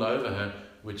will rule over her,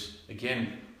 which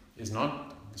again is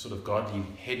not sort of godly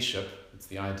headship. It's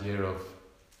the idea of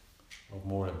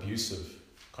more abusive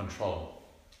control.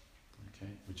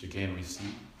 Okay, which again we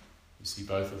see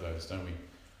both of those, don't we?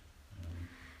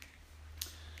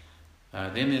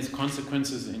 Then there's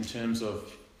consequences in terms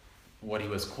of what he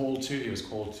was called to. He was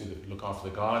called to look after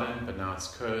the garden, but now it's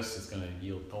cursed. It's going to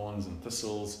yield thorns and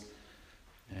thistles,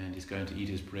 and he's going to eat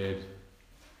his bread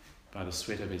by the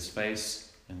sweat of his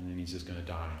face, and then he's just going to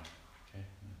die. Okay,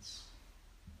 that's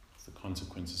the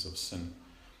consequences of sin.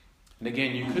 And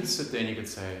again, you could sit there and you could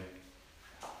say,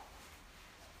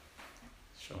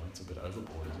 sure, it's a bit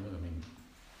overboard, isn't it? I mean,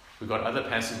 we've got other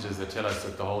passages that tell us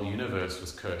that the whole universe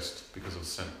was cursed because of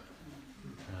sin.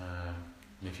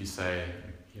 And if you say,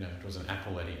 it was an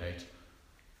apple that he ate,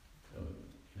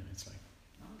 it's like,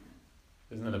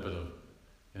 isn't it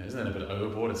a bit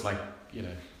overboard? It's like,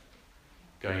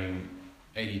 going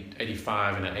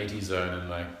 85 in an 80 zone and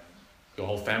like your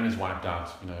whole family's wiped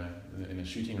out, in a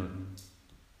shooting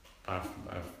by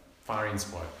a firing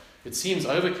squad. It seems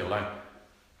overkill.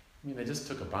 They just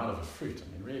took a bite of a fruit.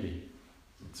 Really,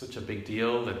 it's such a big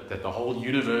deal that the whole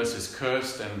universe is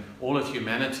cursed and all of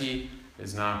humanity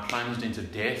is now plunged into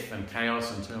death and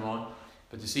chaos and turmoil.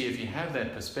 But you see, if you have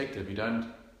that perspective, you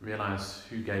don't realize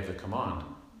who gave the command.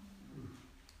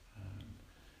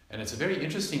 And it's a very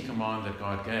interesting command that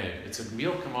God gave. It's a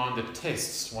real command that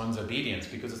tests one's obedience,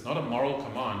 because it's not a moral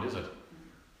command, is it?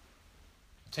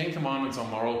 The 10 Commandments are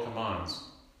moral commands.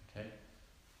 Okay?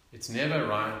 It's never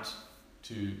right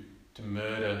to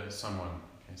murder someone.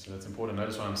 Okay? So that's important.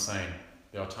 Notice what I'm saying.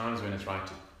 There are times when it's right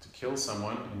to kill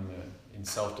someone in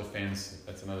self-defense.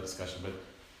 That's another discussion.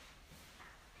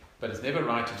 But it's never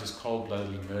right to just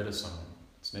cold-bloodedly murder someone.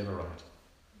 It's never right.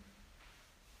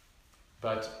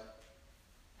 But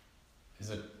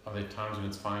are there times when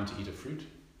it's fine to eat a fruit?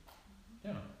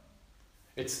 Yeah.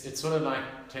 It's sort of like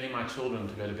telling my children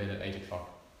to go to bed at 8 o'clock.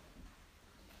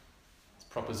 It's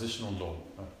propositional law.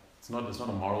 It's not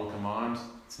a moral command.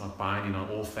 It's not binding on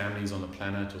all families on the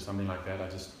planet or something like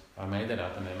that. I made that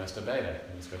up and they must obey that.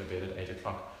 And let's go to bed at 8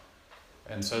 o'clock.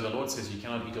 And so the Lord says you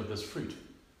cannot eat of this fruit.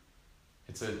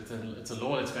 It's a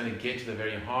law that's going to get to the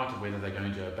very heart of whether they're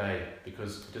going to obey,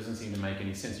 because it doesn't seem to make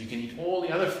any sense. You can eat all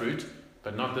the other fruit,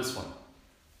 but not this one.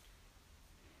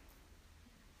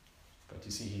 But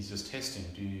you see, he's just testing.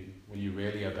 Will you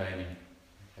really obey me?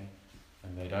 Okay?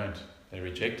 And they don't. They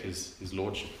reject his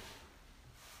lordship.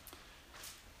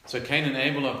 So Cain and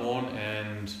Abel are born,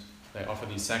 and they offer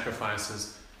these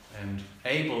sacrifices, and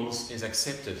Abel's is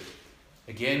accepted.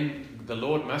 Again, the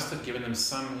Lord must have given them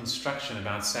some instruction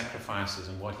about sacrifices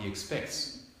and what he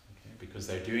expects. Okay? Because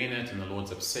they're doing it, and the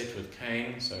Lord's upset with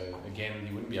Cain. So again,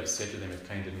 he wouldn't be upset with them if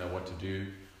Cain didn't know what to do.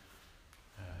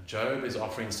 Job is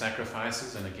offering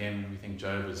sacrifices, and again, we think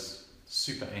Job is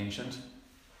super ancient.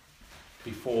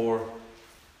 Before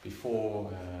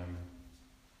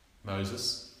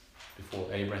Moses, before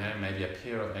Abraham, maybe a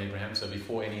peer of Abraham, so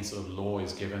before any sort of law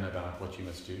is given about what you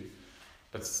must do.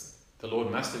 But the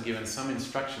Lord must have given some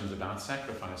instructions about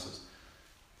sacrifices.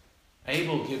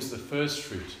 Abel gives the first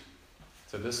fruit.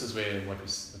 So this is where what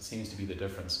seems to be the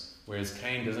difference. Whereas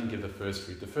Cain doesn't give the first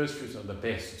fruit. The first fruits are the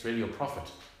best. It's really your profit.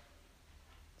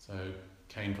 So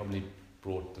Cain probably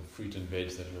brought the fruit and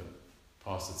veg that were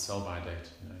past its sell-by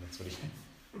date. That's what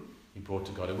he brought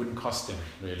to God. It wouldn't cost him,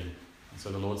 really. And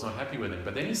so the Lord's not happy with him.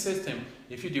 But then he says to him,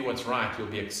 if you do what's right, you'll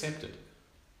be accepted.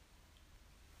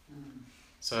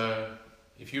 So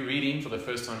if you're reading for the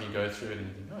first time, you go through it and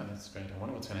you think, oh, that's great. I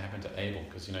wonder what's going to happen to Abel,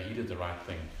 because, he did the right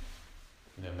thing.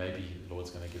 Maybe the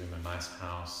Lord's going to give him a nice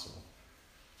house,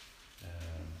 or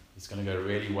it's going to go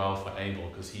really well for Abel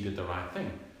because he did the right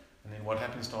thing. And then what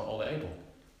happens to old Abel?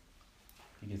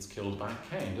 He gets killed by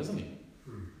Cain, doesn't he?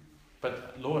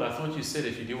 But Lord, I thought you said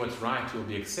if you do what's right, you'll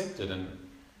be accepted and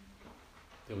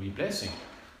there'll be blessing.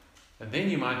 And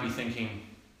then you might be thinking,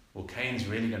 well, Cain's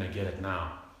really going to get it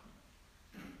now.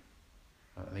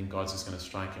 I think God's just going to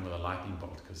strike him with a lightning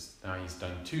bolt, because now he's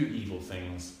done 2 evil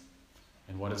things.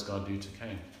 And what does God do to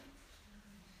Cain?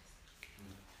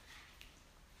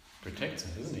 Protects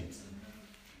him, doesn't he?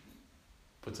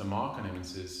 Puts a mark on him and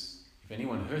says, if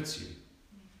anyone hurts you,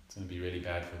 it's going to be really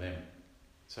bad for them.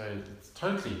 So it's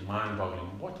totally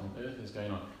mind-boggling. What on earth is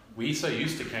going on? We're so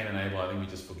used to Cain and Abel, I think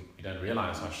we don't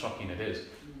realize how shocking it is.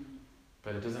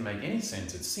 But it doesn't make any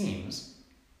sense. It seems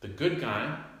the good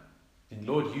guy, and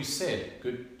Lord, you said,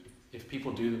 good. If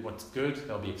people do what's good,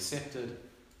 they'll be accepted.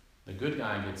 The good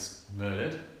guy gets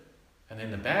murdered, and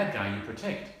then the bad guy you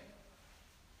protect.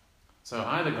 So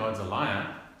either God's a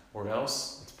liar, or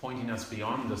else it's pointing us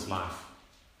beyond this life.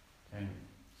 Okay?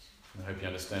 I hope you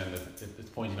understand that it's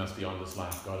pointing us beyond this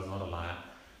life. God is not a liar.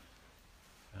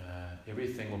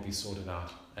 Everything will be sorted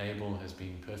out. Abel has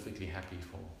been perfectly happy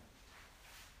for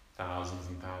thousands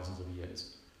and thousands of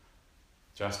years.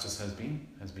 Justice has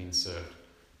been served.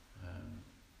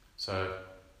 So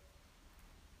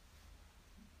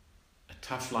a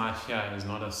tough life here is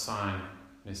not a sign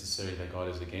necessarily that God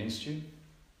is against you,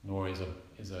 nor is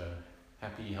a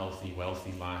happy, healthy,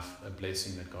 wealthy life a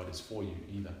blessing that God is for you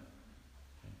either.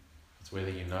 It's whether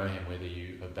you know Him, whether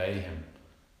you obey Him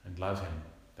and love Him.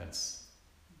 That's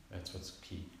what's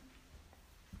key.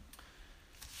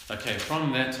 Okay,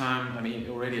 from that time,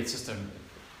 already it's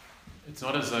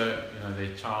not as though,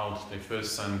 their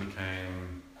first son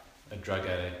became a drug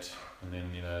addict, and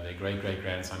then, their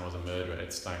great-great-grandson was a murderer.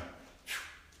 It's like,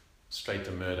 straight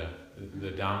to murder.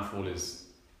 The downfall is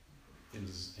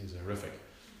horrific.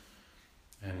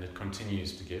 And it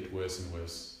continues to get worse and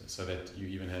worse, so that you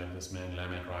even have this man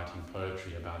Lamech writing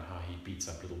poetry about how he beats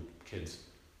up little kids.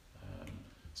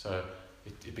 So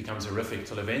it becomes horrific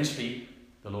till eventually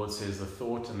the Lord says the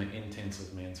thought and the intents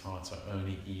of men's hearts are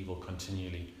only evil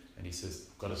continually. And He says,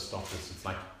 I've got to stop this. It's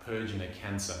like purging a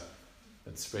cancer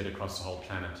that's spread across the whole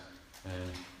planet.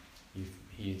 And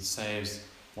He saves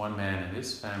one man and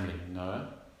his family,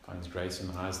 Noah, finds grace in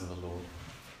the eyes of the Lord.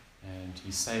 And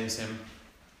He saves him,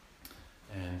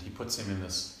 and He puts him in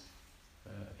this,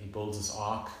 He builds this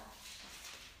ark.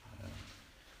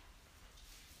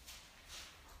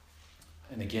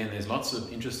 And again, there's lots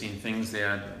of interesting things there.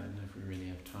 I don't know if we really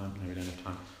have time. No, we don't have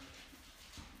time.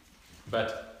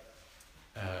 But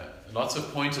lots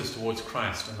of pointers towards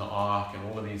Christ and the ark and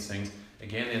all of these things.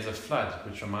 Again, there's a flood,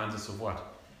 which reminds us of what?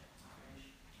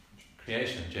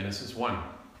 Creation, Genesis 1.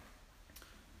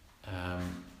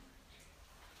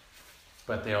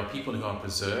 But there are people who are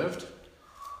preserved.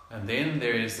 And then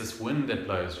there is this wind that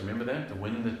blows. Remember that? The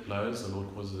wind that blows, the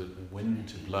Lord causes the wind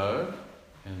to blow,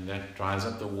 and that dries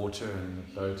up the water, and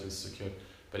the boat is secure.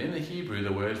 But in the Hebrew,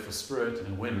 the word for spirit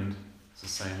and wind is the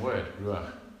same word,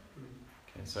 ruach.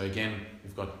 Okay, so again,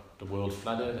 we've got the world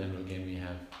flooded, and again we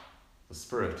have the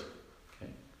Spirit. Okay?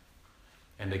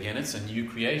 And again, it's a new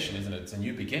creation, isn't it? It's a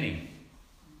new beginning.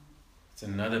 It's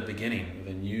another beginning with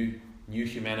a new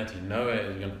humanity.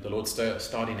 Noah, the Lord's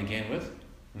starting again with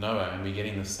Noah, and we're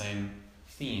getting the same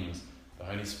themes: the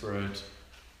Holy Spirit,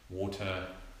 water.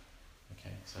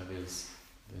 Okay, so there's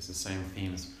the same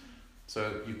themes.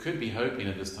 So you could be hoping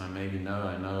at this time maybe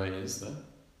Noah is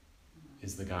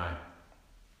the guy.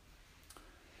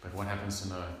 But what happens to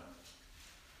Noah?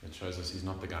 It shows us he's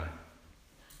not the guy.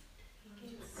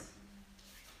 He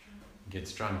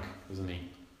gets drunk, doesn't he?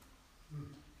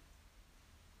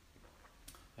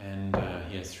 And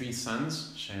he has 3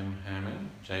 sons, Shem, Ham, and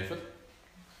Japheth.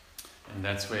 And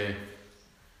that's where,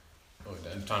 I don't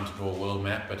have time to draw a world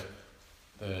map, but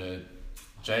the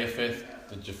Japheth,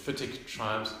 the Japhetic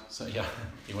tribes. So yeah,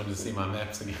 you wanted to see my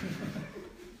maps again.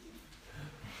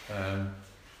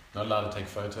 Not allowed to take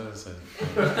photos.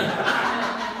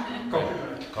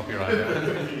 Copyright.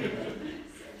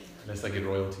 Unless they get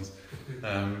royalties.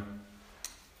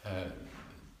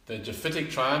 The Japhetic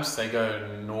tribes, they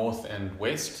go north and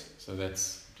west. So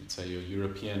that's, you'd say, your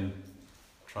European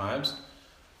tribes.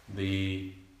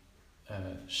 The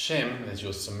Shem is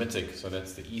your Semitic, so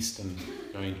that's the eastern,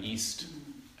 going east.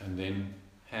 And then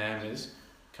Ham is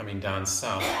coming down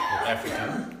south, the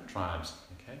African tribes.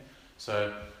 Okay,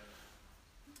 so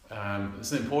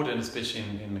this is important, especially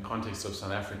in the context of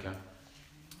South Africa.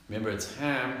 Remember, it's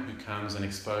Ham who comes and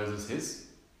exposes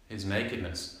his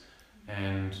nakedness.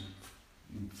 And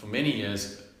for many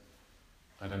years,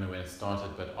 I don't know where it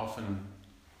started, but often,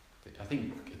 I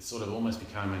think it's sort of almost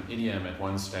become an idiom at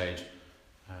one stage,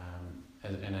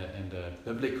 and a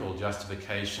biblical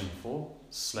justification for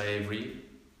slavery,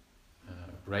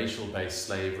 racial-based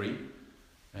slavery,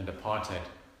 and apartheid,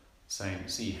 saying,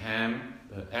 see, Ham,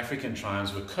 the African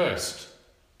tribes were cursed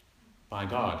by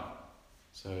God.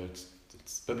 So it's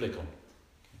It's biblical.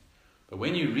 But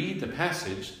when you read the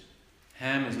passage,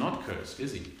 Ham is not cursed,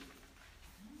 is he?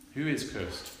 Who is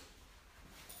cursed?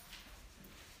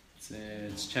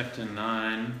 It's chapter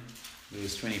 9,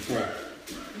 verse 24.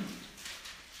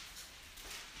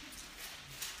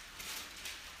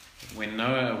 When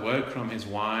Noah awoke from his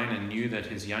wine and knew that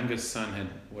his youngest son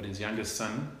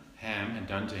Ham had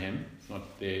done to him, it's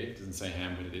not there, it doesn't say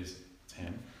Ham, but it's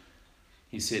Ham.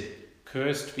 He said,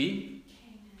 "Cursed be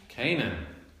Canaan,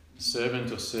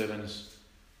 servant or servants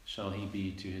shall he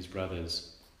be to his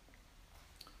brothers."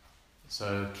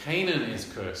 So Canaan is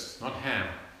cursed, not Ham.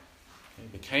 Okay?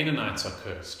 The Canaanites are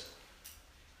cursed.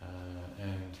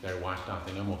 And they're wiped out.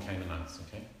 There are no more Canaanites.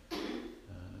 Okay?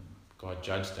 God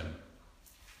judged them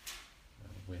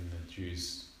when the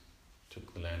Jews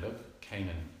took the land of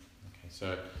Canaan. Okay,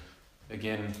 so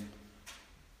again,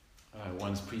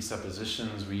 one's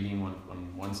presuppositions, reading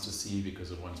one wants to see because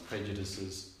of one's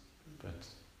prejudices, but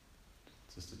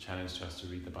it's just a challenge to us to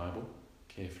read the Bible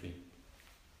carefully.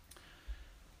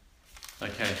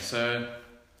 Okay, so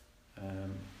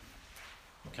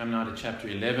come now to chapter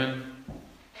 11.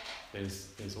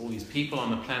 There's all these people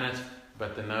on the planet,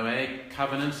 but the Noahic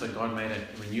covenant, so God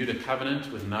renewed a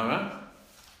covenant with Noah,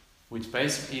 which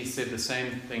basically said the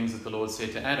same things that the Lord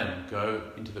said to Adam.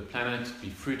 Go into the planet, be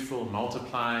fruitful,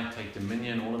 multiply, take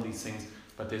dominion, all of these things.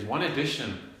 But there's one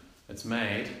addition that's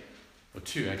made, or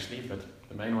two actually, but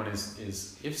the main one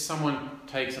is if someone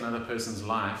takes another person's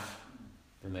life,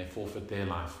 then they forfeit their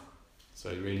life. So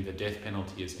really the death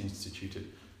penalty is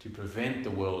instituted to prevent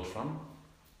the world from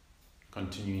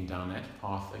continuing down that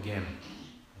path again.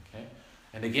 Okay?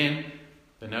 And again,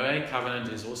 the Noahic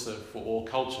covenant is also for all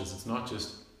cultures. It's not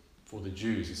just for the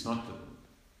Jews. It's not,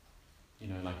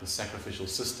 like the sacrificial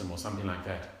system or something like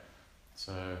that.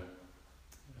 So,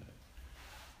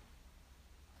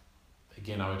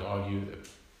 again, I would argue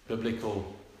a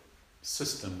biblical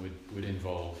system would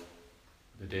involve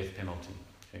the death penalty,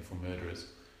 okay, for murderers.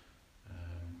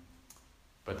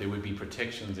 But there would be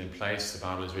protections in place. The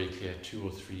Bible is very clear, 2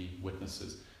 or 3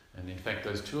 witnesses. And in fact,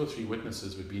 those 2 or 3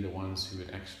 witnesses would be the ones who would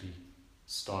actually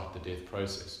start the death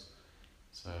process.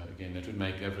 So again, that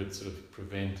would sort of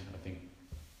prevent, I think,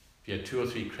 if you had 2 or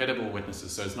 3 credible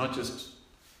witnesses. So it's not just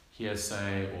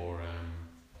hearsay or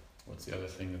what's the other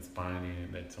thing that's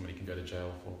binding that somebody can go to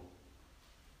jail for?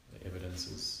 The evidence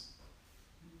is...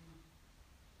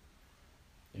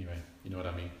 Anyway, you know what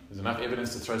I mean. There's enough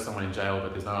evidence to throw someone in jail,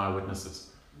 but there's no eyewitnesses.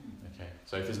 Okay,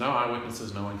 so if there's no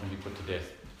eyewitnesses, no one can be put to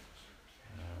death.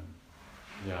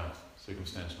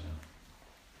 Circumstantial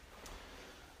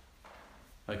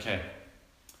now. Okay.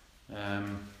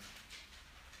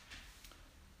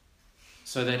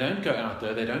 So they don't go out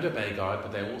there, they don't obey God,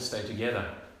 but they all stay together.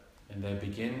 And they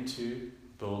begin to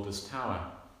build this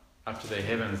tower up to their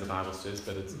heavens, the Bible says,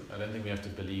 but I don't think we have to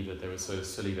believe that they were so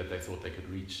silly that they thought they could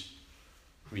reach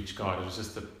God. It was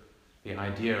just the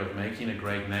idea of making a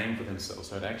great name for themselves.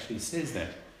 So it actually says that.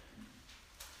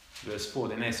 Verse 4,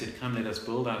 then they said, "Come, let us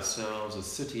build ourselves a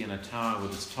city and a tower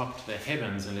with its top to the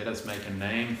heavens, and let us make a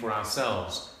name for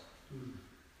ourselves." And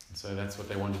so that's what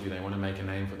they want to do. They want to make a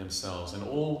name for themselves. And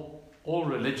all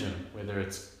religion, whether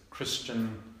it's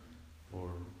Christian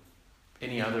or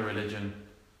any other religion,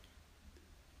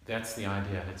 that's the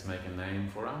idea. Let's make a name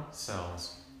for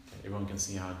ourselves. Okay, everyone can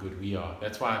see how good we are.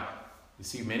 That's why you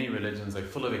see many religions, they're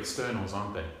full of externals,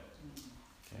 aren't they?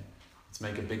 Okay. Let's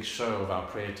make a big show of our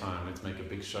prayer time. Let's make a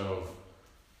big show of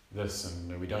this,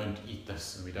 and we don't eat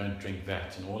this, and we don't drink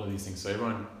that, and all of these things.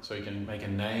 So you can make a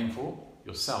name for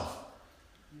yourself.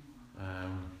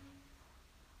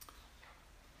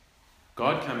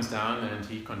 God comes down and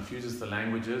he confuses the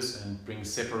languages and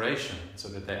brings separation so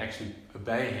that they actually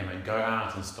obey him and go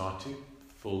out and start to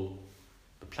fill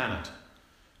the planet.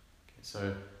 Okay,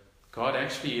 so God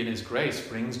actually in his grace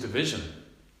brings division,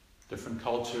 different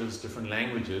cultures, different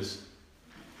languages,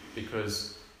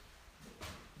 because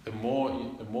the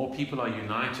more people are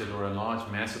united, or a large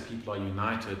mass of people are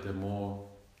united,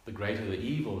 the greater the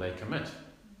evil they commit.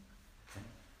 Okay?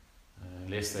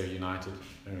 Unless they're united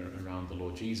around the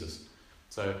Lord Jesus.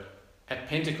 So at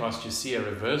Pentecost you see a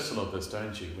reversal of this,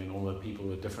 don't you? When all the people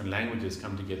with different languages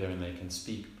come together and they can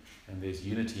speak, and there's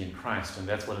unity in Christ, and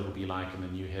that's what it'll be like in the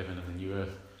new heaven and the new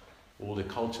earth. All the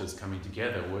cultures coming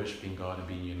together, worshipping God and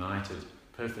being united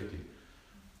perfectly.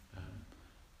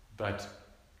 But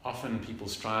often people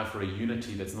strive for a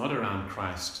unity that's not around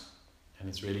Christ, and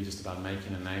it's really just about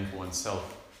making a name for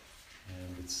oneself,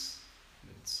 and it's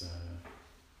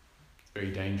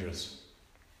very dangerous.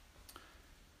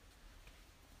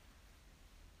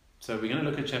 So we're going to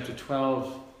look at chapter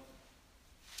 12,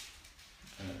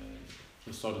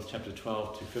 we'll start with chapter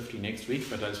 12 to 50 next week,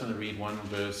 but I just want to read one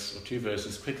verse or two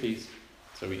verses quickly,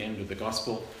 so we end with the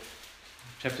gospel.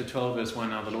 Chapter 12, verse 1,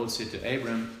 now the Lord said to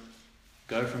Abram,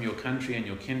 go from your country and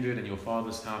your kindred and your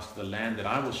father's house to the land that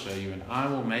I will show you, and I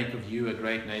will make of you a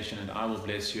great nation, and I will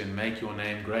bless you and make your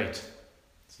name great,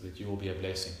 so that you will be a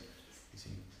blessing. You see,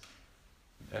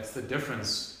 that's the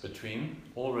difference between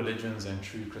all religions and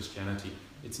true Christianity.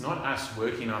 It's not us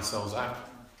working ourselves up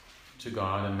to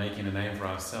God and making a name for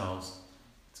ourselves.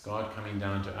 It's God coming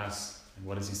down to us. And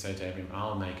what does he say to Abraham?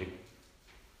 I'll make your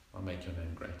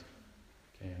name great.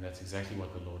 Okay, and that's exactly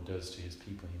what the Lord does to his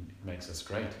people. He makes us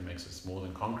great. He makes us more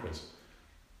than conquerors.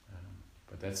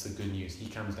 But that's the good news. He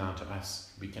comes down to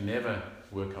us. We can never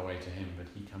work our way to him, but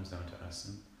he comes down to us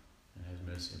and has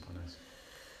mercy upon us.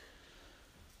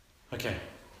 Okay.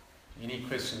 Any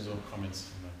questions or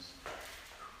comments on that?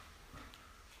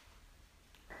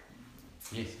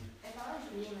 Yes. If I was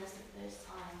reading this the first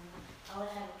time, I would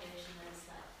have a version that's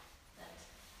like that.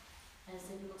 And it's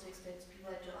difficult to explain to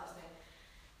people that do ask me.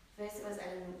 First it was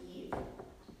Adam and Eve,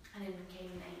 and then Cain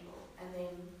and Abel, and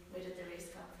then where did the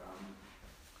rest come from?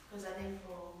 Because I think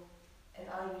if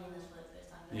I was reading this for the first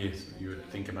time. Yes, you would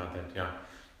think about that, yeah.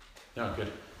 Yeah,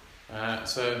 good.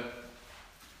 So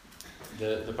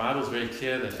the Bible is very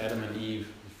clear that Adam and Eve,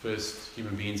 the first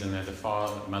human beings, and they're the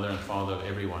mother and father of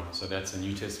everyone. So that's a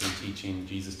New Testament teaching.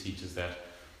 Jesus teaches that.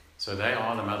 So they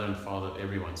are the mother and father of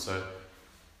everyone. So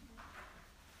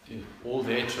all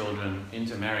their children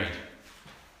intermarried.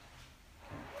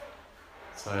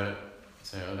 So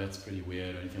say, oh, that's pretty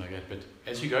weird or anything like that. But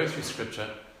as you go through Scripture,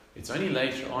 it's only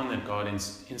later on that God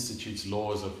institutes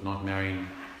laws of not marrying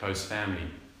close family.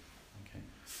 Okay.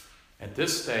 At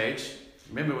this stage,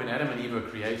 remember when Adam and Eve were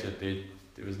created,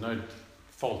 there was no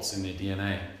faults in their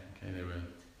DNA. Okay, they were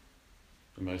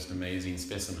the most amazing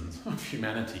specimens of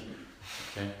humanity.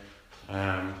 Okay,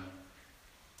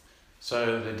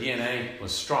 so the DNA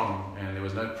was strong, and there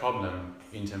was no problem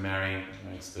intermarrying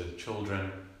amongst the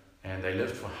children, and they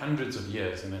lived for hundreds of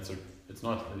years. And it's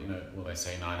not, well, they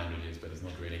say 900 years, but it's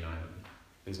not really 900.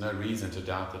 There's no reason to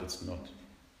doubt that it's not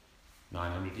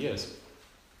 900 years.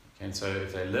 Okay, and so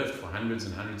if they lived for hundreds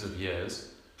and hundreds of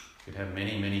years, could have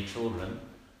many, many children,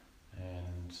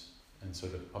 and so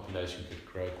the population could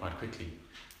grow quite quickly.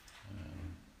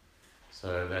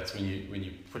 So that's when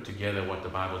you put together what the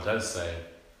Bible does say,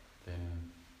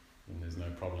 then there's no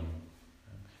problem.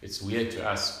 It's weird to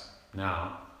us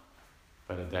now,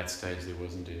 but at that stage there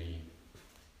wasn't any.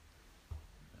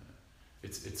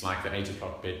 It's like the 8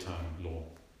 o'clock bedtime law.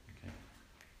 Okay,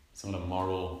 it's not a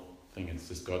moral thing. It's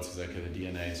just God says, okay, the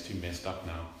DNA is too messed up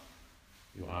now.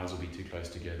 Your eyes will be too close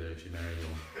together if you marry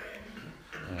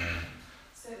your.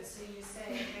 So you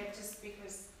say that just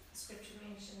because Scripture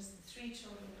mentions the 3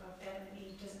 children of Adam and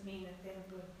Eve doesn't mean that there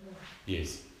were more.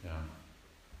 Yes, yeah.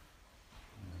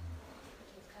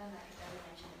 It's kind of like if I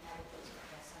mentioned the platypus, but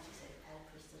that's not to say the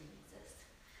platypus doesn't exist.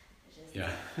 It's just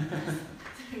Yeah.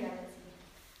 the reality.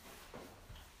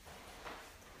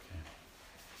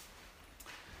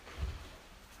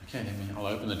 Okay, I'll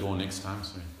open the door next time,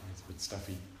 so it's a bit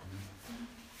stuffy.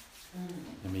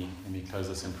 Let me close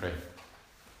this in prayer.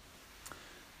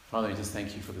 Father, we just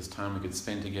thank you for this time we could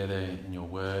spend together in your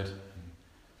word. And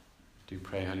do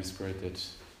pray, Holy Spirit, that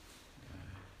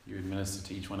you would minister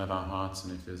to each one of our hearts,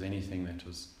 and if there's anything that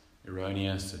was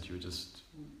erroneous, that you would just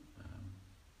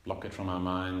block it from our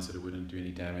minds, that it wouldn't do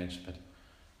any damage, but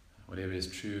whatever is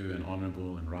true and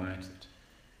honourable and right, that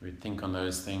we would think on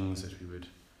those things, that we would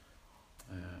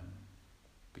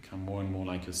become more and more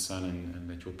like your Son, and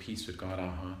that your peace would guard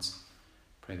our hearts.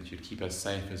 Pray that you'd keep us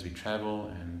safe as we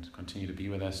travel and continue to be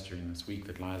with us during this week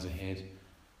that lies ahead.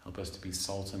 Help us to be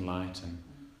salt and light and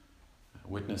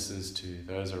witnesses to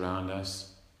those around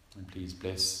us. And please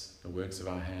bless the works of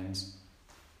our hands.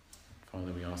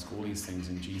 Father, we ask all these things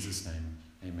in Jesus' name.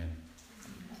 Amen.